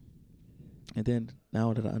accomplish? And then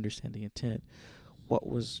now that I understand the intent, what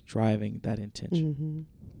was driving that intention?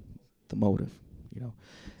 The motive.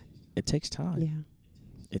 It takes time. Yeah.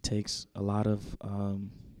 It takes a lot of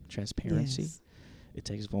transparency. Yes. It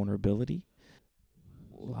takes vulnerability.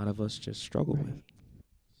 A lot of us just struggle with.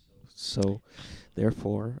 So,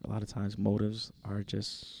 therefore, a lot of times motives are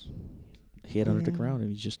just hid under the Yeah. ground,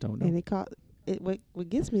 and you just don't know. And what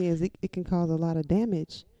gets me is it can cause a lot of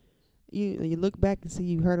damage. You look back and see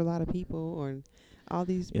you hurt a lot of people, or all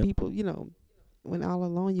these Yep. people, when all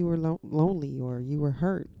along you were lonely, or you were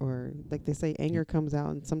hurt, or like they say, Yep. anger comes out,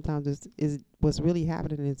 and sometimes is what's really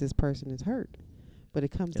happening is this person is hurt, but it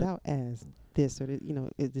comes Yep. out as this, or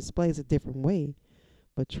it displays a different way,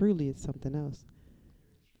 but truly it's something else.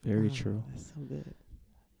 Very Oh, true. that's so good.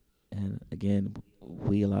 And again,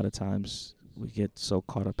 we a lot of times we get so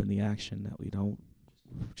caught up in the action that we don't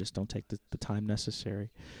take the time necessary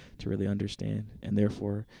to really understand, and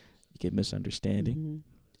therefore you get misunderstanding. Mm-hmm.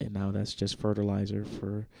 And now that's just fertilizer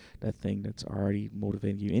for that thing that's already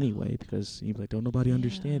motivating you anyway, because you're like, don't nobody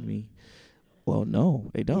understand me. Well, no,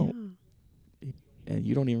 they don't. And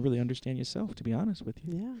you don't even really understand yourself, to be honest with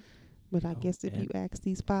you. Yeah. But I guess if you ask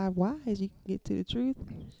these 5 whys, you can get to the truth.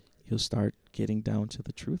 You'll start getting down to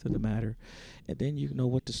the truth of the matter, and then you know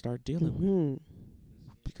what to start dealing with.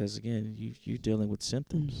 Because again, you're dealing with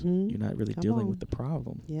symptoms. Mm-hmm. You're not really dealing with the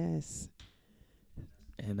problem. Yes.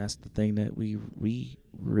 And that's the thing that we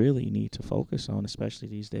really need to focus on, especially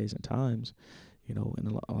these days and times, in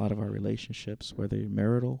a lot of our relationships, whether it's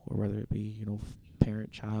marital or whether it be,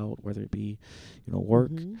 parent, child, whether it be,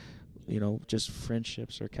 work, just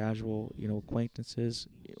friendships or casual, acquaintances.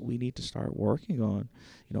 We need to start working on,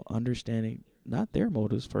 understanding not their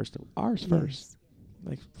motives first, ours first.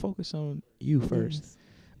 Like, focus on you first. Yes.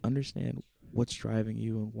 Understand what's driving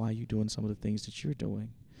you and why you're doing some of the things that you're doing.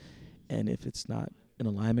 And if it's not in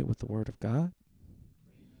alignment with the Word of God,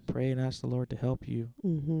 pray and ask the Lord to help you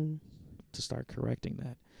to start correcting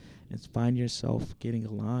that, and find yourself getting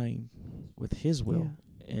aligned with His will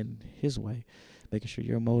and His way, making sure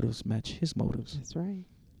your motives match His motives. That's right.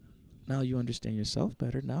 Now you understand yourself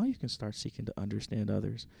better. Now you can start seeking to understand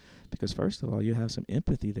others, because first of all, you have some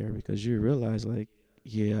empathy there, because you realize, like,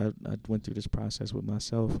 I went through this process with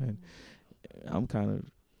myself, and I'm kind of,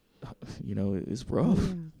 it's rough.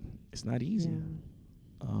 It's not easy.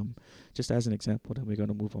 Just as an example, then we're going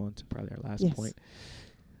to move on to probably our last point.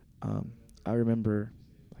 I remember,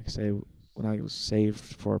 like I say, when I was saved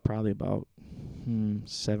for probably about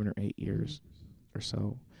 7 or 8 years or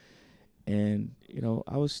so, and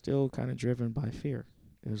I was still kind of driven by fear.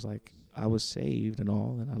 It was like I was saved and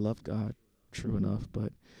all, and I loved God, true enough,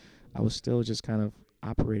 but I was still just kind of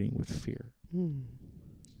operating with fear.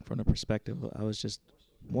 From the perspective, I was just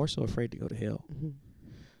more so afraid to go to hell.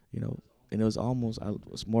 And it was almost, I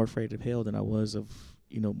was more afraid of hell than I was of,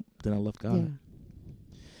 than I loved God.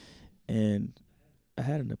 And I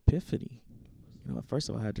had an epiphany. First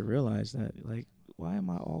of all, I had to realize that, like, why am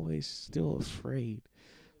I always still afraid?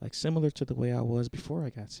 Like, similar to the way I was before I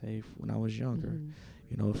got saved when I was younger.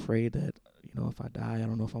 Afraid that, if I die, I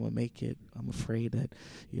don't know if I'm going to make it. I'm afraid that,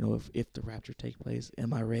 if the rapture take place,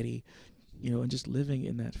 am I ready? And just living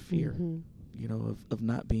in that fear, of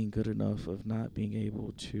not being good enough, of not being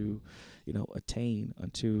able to, attain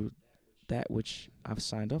unto that which I've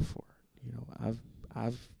signed up for.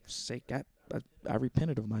 I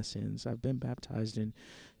repented of my sins. I've been baptized in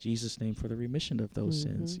Jesus' name for the remission of those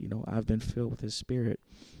sins. I've been filled with His Spirit,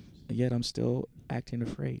 and yet I'm still acting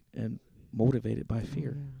afraid and motivated by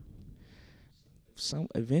fear.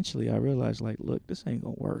 Eventually I realized, like, look, this ain't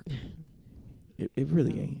gonna work. It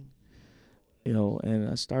really ain't. And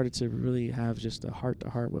I started to really have just a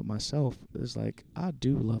heart-to-heart with myself. It's like, I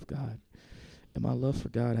do love God, and my love for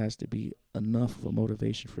God has to be enough of a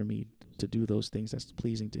motivation for me to do those things that's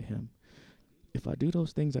pleasing to Him. If I do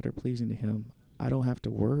those things that are pleasing to Him, I don't have to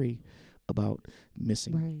worry about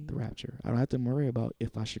missing the rapture. I don't have to worry about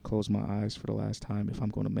if I should close my eyes for the last time, if I'm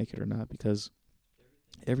going to make it or not, because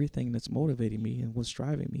everything that's motivating me and what's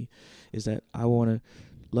driving me is that I want to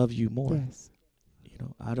love you more. Yes.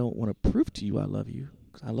 I don't want to prove to you I love you,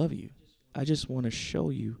 because I love you. I just want to show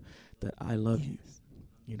you that I love you.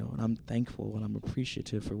 And I'm thankful and I'm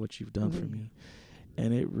appreciative for what you've done for me.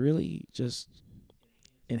 And it really just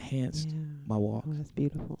enhanced my walk. Oh, that's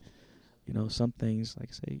beautiful. Some things, like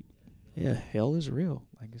I say, hell is real.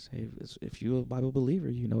 Like I say, if you're a Bible believer,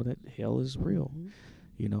 you know that hell is real.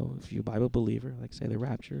 If you're a Bible believer, like say, the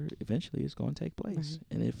rapture eventually is going to take place.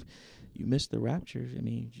 And if you miss the rapture, I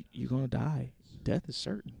mean, you're going to die. Death is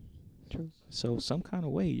certain. True. So some kind of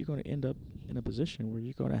way you're going to end up in a position where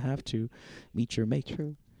you're going to have to meet your maker.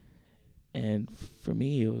 True. And for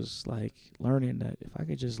me, it was like learning that if I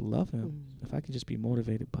could just love Him, if I could just be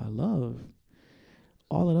motivated by love,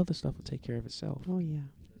 all that other stuff will take care of itself. Oh, yeah.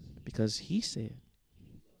 Because He said,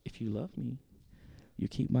 if you love me, you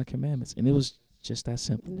keep my commandments. And it was just that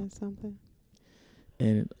simple. Isn't that something?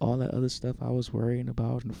 And all that other stuff I was worrying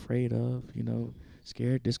about and afraid of,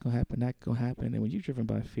 scared this gonna happen, that gonna happen. And when you're driven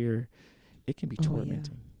by fear, it can be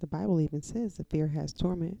tormenting. The Bible even says that fear has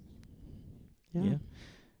torment. Yeah.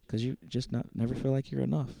 Because you just never feel like you're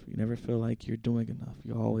enough. You never feel like you're doing enough.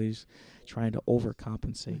 You're always trying to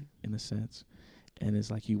overcompensate in a sense. And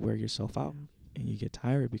it's like you wear yourself out and you get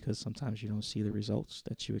tired because sometimes you don't see the results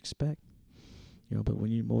that you expect. But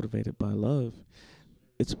when you're motivated by love,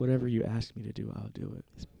 it's whatever you ask me to do, I'll do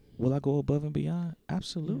it. Will I go above and beyond?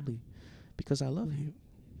 Absolutely. Because I love you.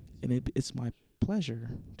 And it's my pleasure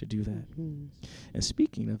to do that. Mm-hmm. And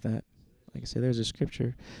speaking of that, like I said, there's a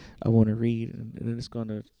scripture I want to read, and this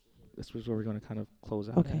is where we're going to kind of close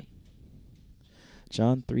out at.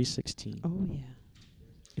 John 3:16. Oh, yeah.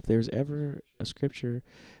 If there's ever a scripture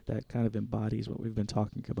that kind of embodies what we've been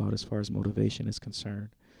talking about as far as motivation is concerned,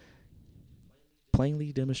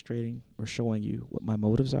 plainly demonstrating or showing you what my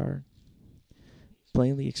motives are,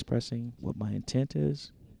 plainly expressing what my intent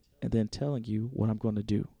is, and then telling you what I'm going to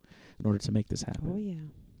do in order to make this happen. Oh,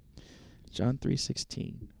 yeah. John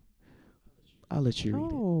 3:16. I'll let you read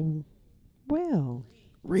it. Oh, well.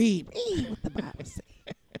 Read what the Bible says.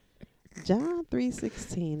 John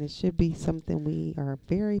 3:16. It should be something we are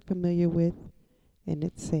very familiar with. And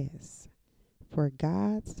it says, "For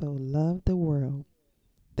God so loved the world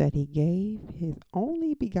that he gave his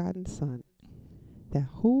only begotten Son, that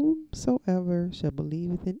whomsoever shall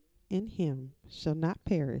believe in him shall not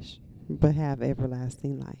perish, but have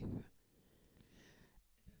everlasting life."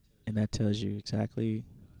 And that tells you exactly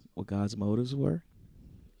what God's motives were.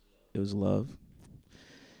 It was love.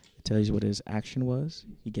 It tells you what his action was.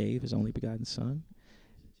 He gave his only begotten Son.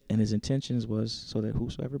 And his intentions was so that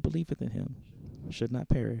whosoever believeth in him should not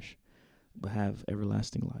perish, but have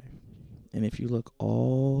everlasting life. And if you look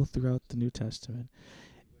all throughout the New Testament,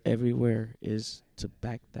 everywhere is to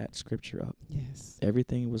back that scripture up. Yes.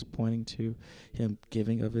 Everything was pointing to him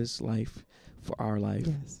giving of his life for our life.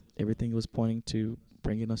 Yes. Everything was pointing to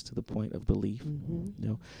bringing us to the point of belief.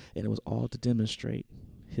 Mm-hmm. And it was all to demonstrate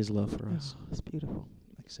his love for us. Oh, it's beautiful.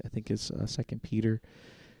 Like I said, I think it's 2 Peter,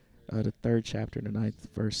 the 3rd chapter, the 9th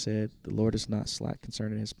verse said, "The Lord is not slack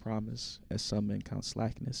concerning his promise, as some men count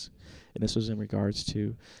slackness." And this was in regards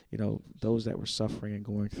to, those that were suffering and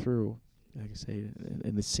going through, like I say,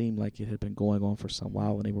 and it seemed like it had been going on for some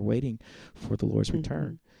while and they were waiting for the Lord's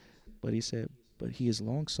return. But he said, but he is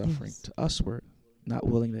long suffering to usward, not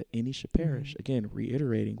willing that any should perish. Again,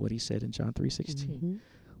 reiterating what he said in John 3:16,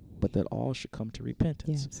 but that all should come to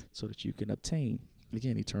repentance, so that you can obtain,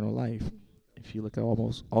 again, eternal life. If you look at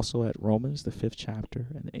also at Romans, the 5th chapter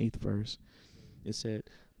and the 8th verse, it said,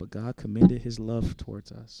 "But God commended his love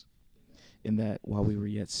towards us, in that while we were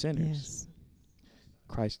yet sinners,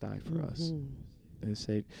 Christ died for us." And it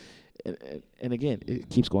said, and again, it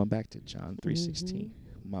keeps going back to John 3:16.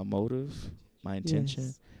 My motive, my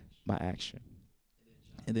intention, my action.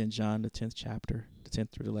 And then John, the 10th chapter, the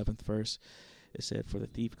 10th through the 11th verse, it said, "For the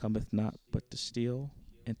thief cometh not but to steal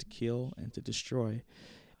and to kill and to destroy.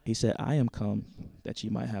 He said, I am come that ye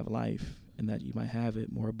might have life, and that ye might have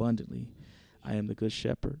it more abundantly. I am the good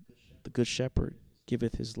shepherd. The good shepherd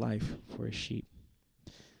giveth his life for his sheep."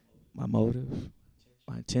 My motive,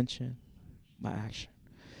 my intention, my action.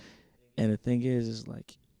 And the thing is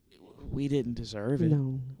like, we didn't deserve it.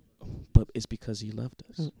 No. But it's because he loved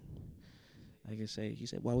us. Like I say, he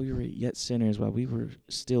said, while we were yet sinners, while we were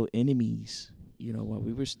still enemies, while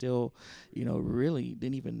we were still, really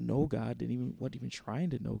didn't even know God, wasn't even trying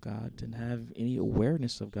to know God, didn't have any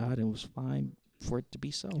awareness of God, and was fine for it to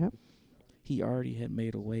be so. Yep. He already had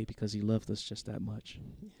made a way because he loved us just that much.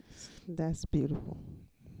 Yes, that's beautiful.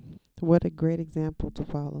 What a great example to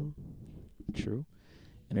follow. True.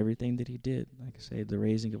 And everything that he did, like I say, the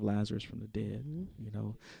raising of Lazarus from the dead,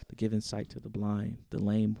 the giving sight to the blind, the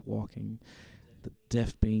lame walking, the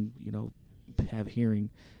deaf being, have hearing,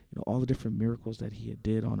 all the different miracles that he had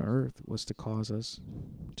did on earth was to cause us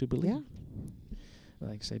to believe. Yeah.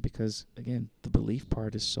 Like I say, because again, the belief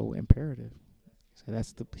part is so imperative. So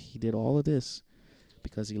he did all of this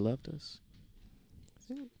because he loved us.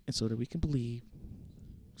 And so that we can believe,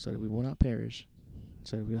 so that we will not perish,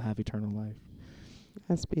 so that we'll have eternal life.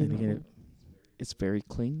 That's beautiful. And again, it's very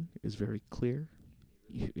clean. It's very clear.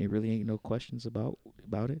 It really ain't no questions about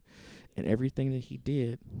it. And everything that he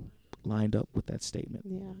did lined up with that statement.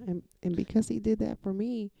 Yeah, and because he did that for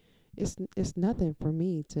me, it's nothing for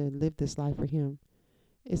me to live this life for him.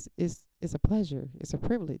 It's a pleasure. It's a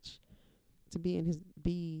privilege to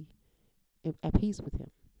be at peace with him.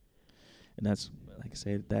 And that's, like I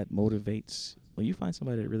said, that motivates when you find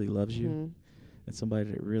somebody that really loves you and somebody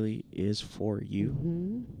that really is for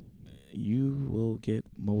you. you will get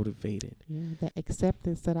motivated. Yeah, that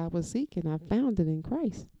acceptance that I was seeking, I found it in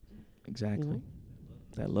Christ. Exactly. You know?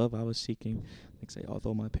 That love I was seeking, like say,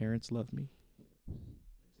 although my parents love me,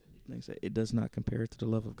 like I say, it does not compare to the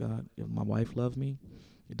love of God. If my wife loved me,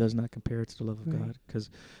 it does not compare to the love of Right. God, because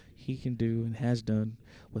He can do and has done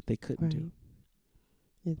what they couldn't Right. do.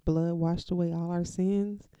 His blood washed away all our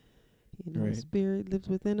sins. You know, Right. Spirit lives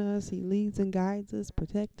within us. He leads and guides us,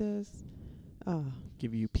 protect us.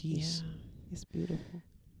 Give you peace. Yeah, it's beautiful.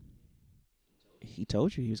 He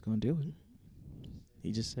told you He was going to do it.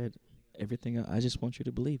 He just said, everything, I just want you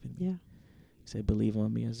to believe in me. Yeah. He said, believe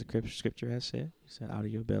on me, as the scripture has said. He said, out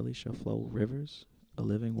of your belly shall flow rivers of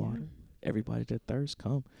living water. Everybody that thirsts,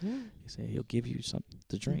 come. Yeah. He said, He'll give you something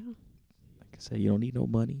to drink. Yeah. Like I said, you don't need no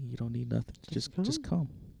money. You don't need nothing. Just come.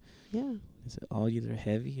 Yeah. He said, all you that are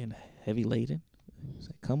heavy and heavy laden, he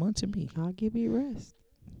said, come unto me. I'll give you rest.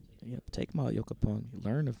 Yep, take my yoke upon you.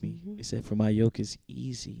 Learn of me. Mhm. He said, for my yoke is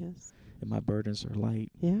easy Yes. and my burdens are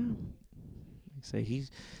light. Yeah. He said,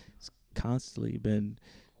 He's constantly been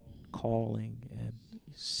calling and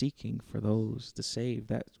seeking for those to save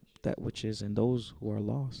that which is in those who are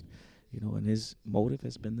lost. You know, and His motive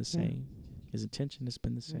has been the same. His intention has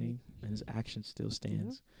been the same, and His action still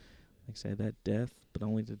stands. Like I said, that death, but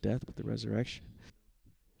only the death, but the resurrection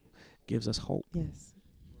gives us hope. Yes.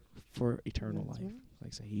 For eternal That's life. right.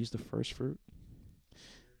 Like I say, He's the first fruit,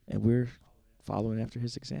 and we're following after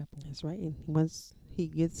His example. That's right. And once He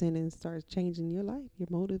gets in and starts changing your life, your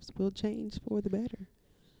motives will change for the better.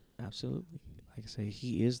 Absolutely. Like I say,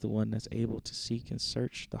 He is the one that's able to seek and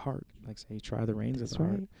search the heart. Like I say, try the reins of the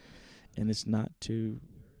heart. And it's not to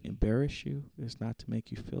embarrass you. It's not to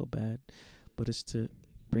make you feel bad, but it's to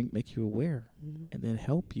make you aware, and then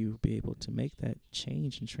help you be able to make that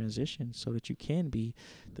change and transition so that you can be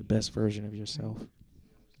the best version of yourself.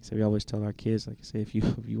 So we always tell our kids, like I say, if you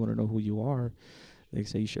want to know who you are, they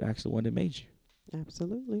say you should ask the one that made you.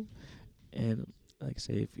 Absolutely. And like I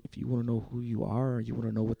say, if you want to know who you are, or you want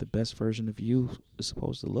to know what the best version of you is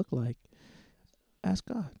supposed to look like, ask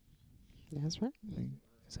God. That's right. Like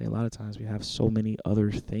I say, a lot of times we have so many other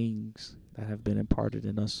things that have been imparted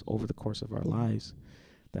in us over the course of our lives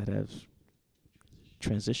that have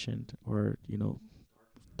transitioned or,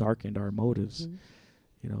 darkened our motives,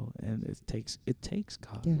 and it takes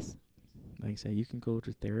God. Yes. Like I say, you can go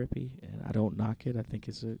to therapy, and I don't knock it. I think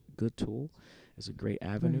it's a good tool. It's a great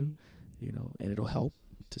avenue, and it'll help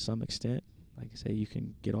to some extent. Like I say, you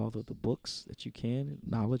can get all the books that you can.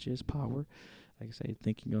 Knowledge is power. Like I say,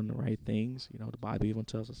 thinking on the right things. The Bible even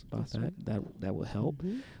tells us about that. Right. That will help.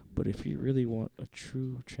 But if you really want a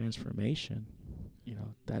true transformation,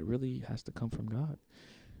 that really has to come from God.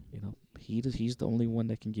 He's the only one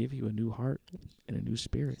that can give you a new heart and a new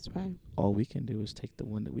spirit. That's right. All we can do is take the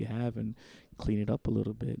one that we have and clean it up a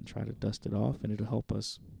little bit and try to dust it off, and it'll help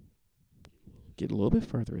us get a little bit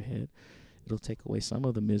further ahead. It'll take away some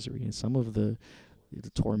of the misery and some of the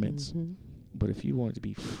torments. But if you want to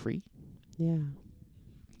be free,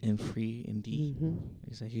 and free indeed,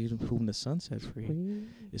 like I say, he whom the Son set free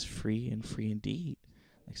is free and free indeed.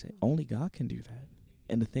 Like I say, only God can do that.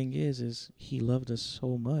 And the thing is He loved us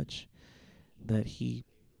so much that He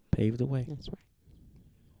paved the way. That's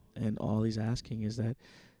right. And all He's asking is that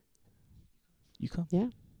you come. Yeah.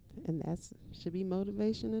 And that should be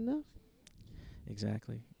motivation enough.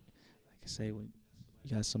 Exactly. Like I say, when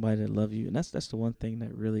you got somebody that love you, and that's the one thing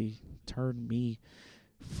that really turned me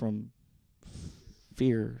from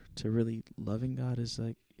fear to really loving God, is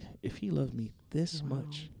like, if He loved me this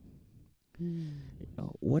much,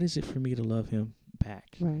 what is it for me to love Him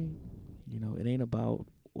back? Right. It ain't about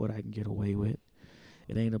what I can get away with.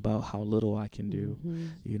 It ain't about how little I can do,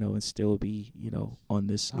 and still be, on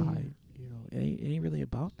this side. It ain't really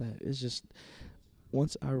about that. It's just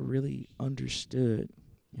once I really understood,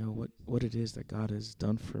 what it is that God has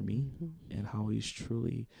done for me and how He's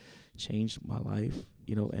truly changed my life,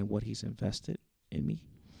 and what He's invested in me,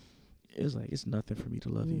 it was like, it's nothing for me to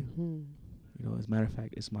love you. As a matter of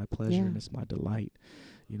fact, it's my pleasure and it's my delight,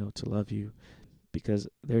 to love you, because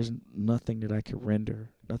there's nothing that I can render,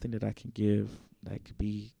 nothing that I can give that could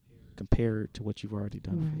be compared to what you've already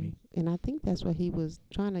done for me. And I think that's what He was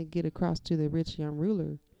trying to get across to the rich young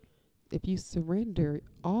ruler. If you surrender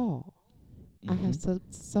all, I have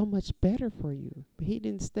so much better for you. But He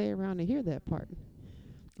didn't stay around to hear that part.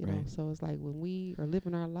 You know, so it's like when we are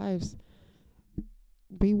living our lives,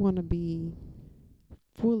 we want to be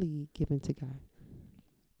fully given to God.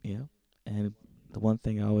 Yeah. And the one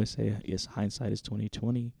thing I always say is hindsight is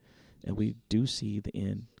 20/20, and we do see the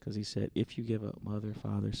end, because He said, if you give up mother,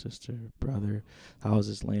 father, sister, brother,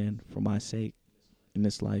 houses, land for my sake, in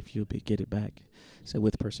this life you'll get it back. So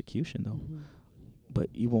with persecution though,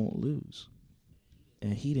 but you won't lose.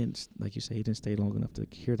 And he didn't, like you say, he didn't stay long enough to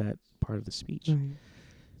hear that part of the speech. Right.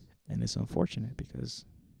 And it's unfortunate because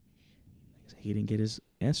he didn't get his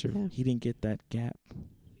answer. Yeah. He didn't get that gap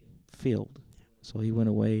filled. So he went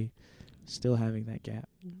away still having that gap.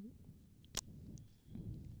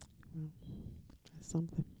 Well, that's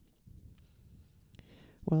something.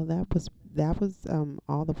 Well, that was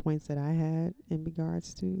all the points that I had in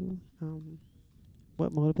regards to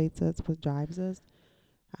what motivates us, what drives us.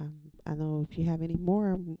 I know if you have any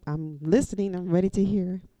more, I'm listening. I'm ready to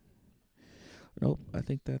hear. Nope, I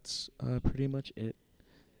think that's pretty much it.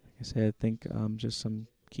 Like I said, I think just some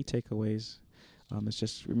key takeaways. It's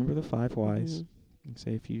just remember the 5 whys. And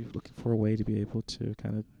say if you're looking for a way to be able to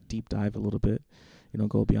kind of deep dive a little bit,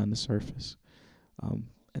 go beyond the surface. And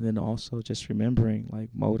then also just remembering like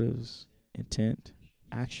motives, intent,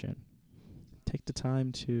 action. Take the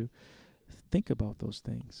time to think about those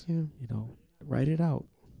things. Yeah. Write it out.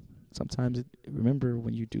 Sometimes remember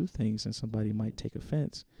when you do things and somebody might take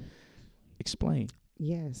offense, explain.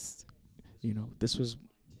 Yes. This was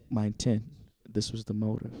my intent. This was the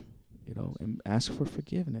motive, and ask for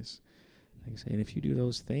forgiveness. Like I say, and if you do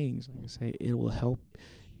those things, like I say, it will help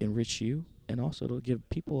enrich you, and also it'll give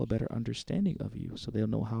people a better understanding of you so they'll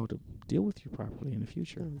know how to deal with you properly in the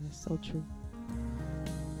future. Oh, that's so true.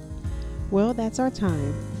 Well, that's our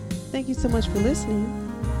time. Thank you so much for listening.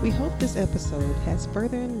 We hope this episode has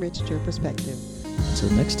further enriched your perspective.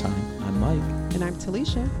 Until next time, I'm Mike. And I'm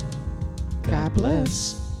Talisha. God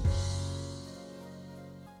bless.